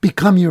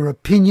become your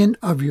opinion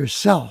of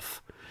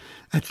yourself.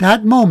 At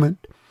that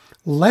moment,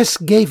 Les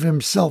gave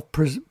himself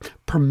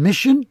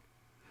permission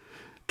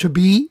to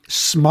be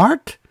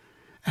smart,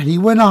 and he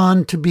went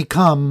on to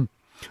become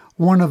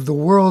one of the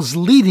world's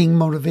leading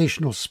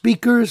motivational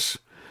speakers,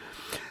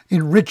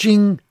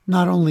 enriching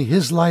not only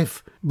his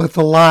life, but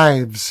the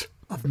lives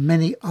of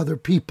many other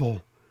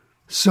people.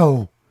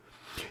 So,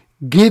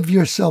 give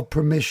yourself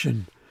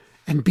permission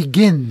and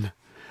begin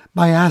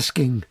by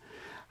asking,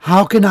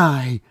 how can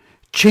I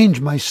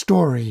change my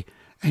story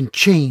and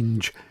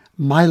change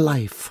my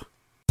life?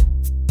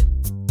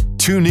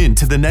 Tune in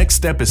to the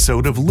next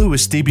episode of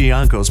Louis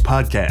DiBianco's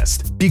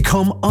podcast.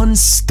 Become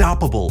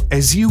unstoppable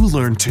as you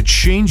learn to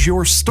change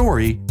your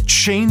story,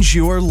 change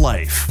your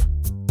life.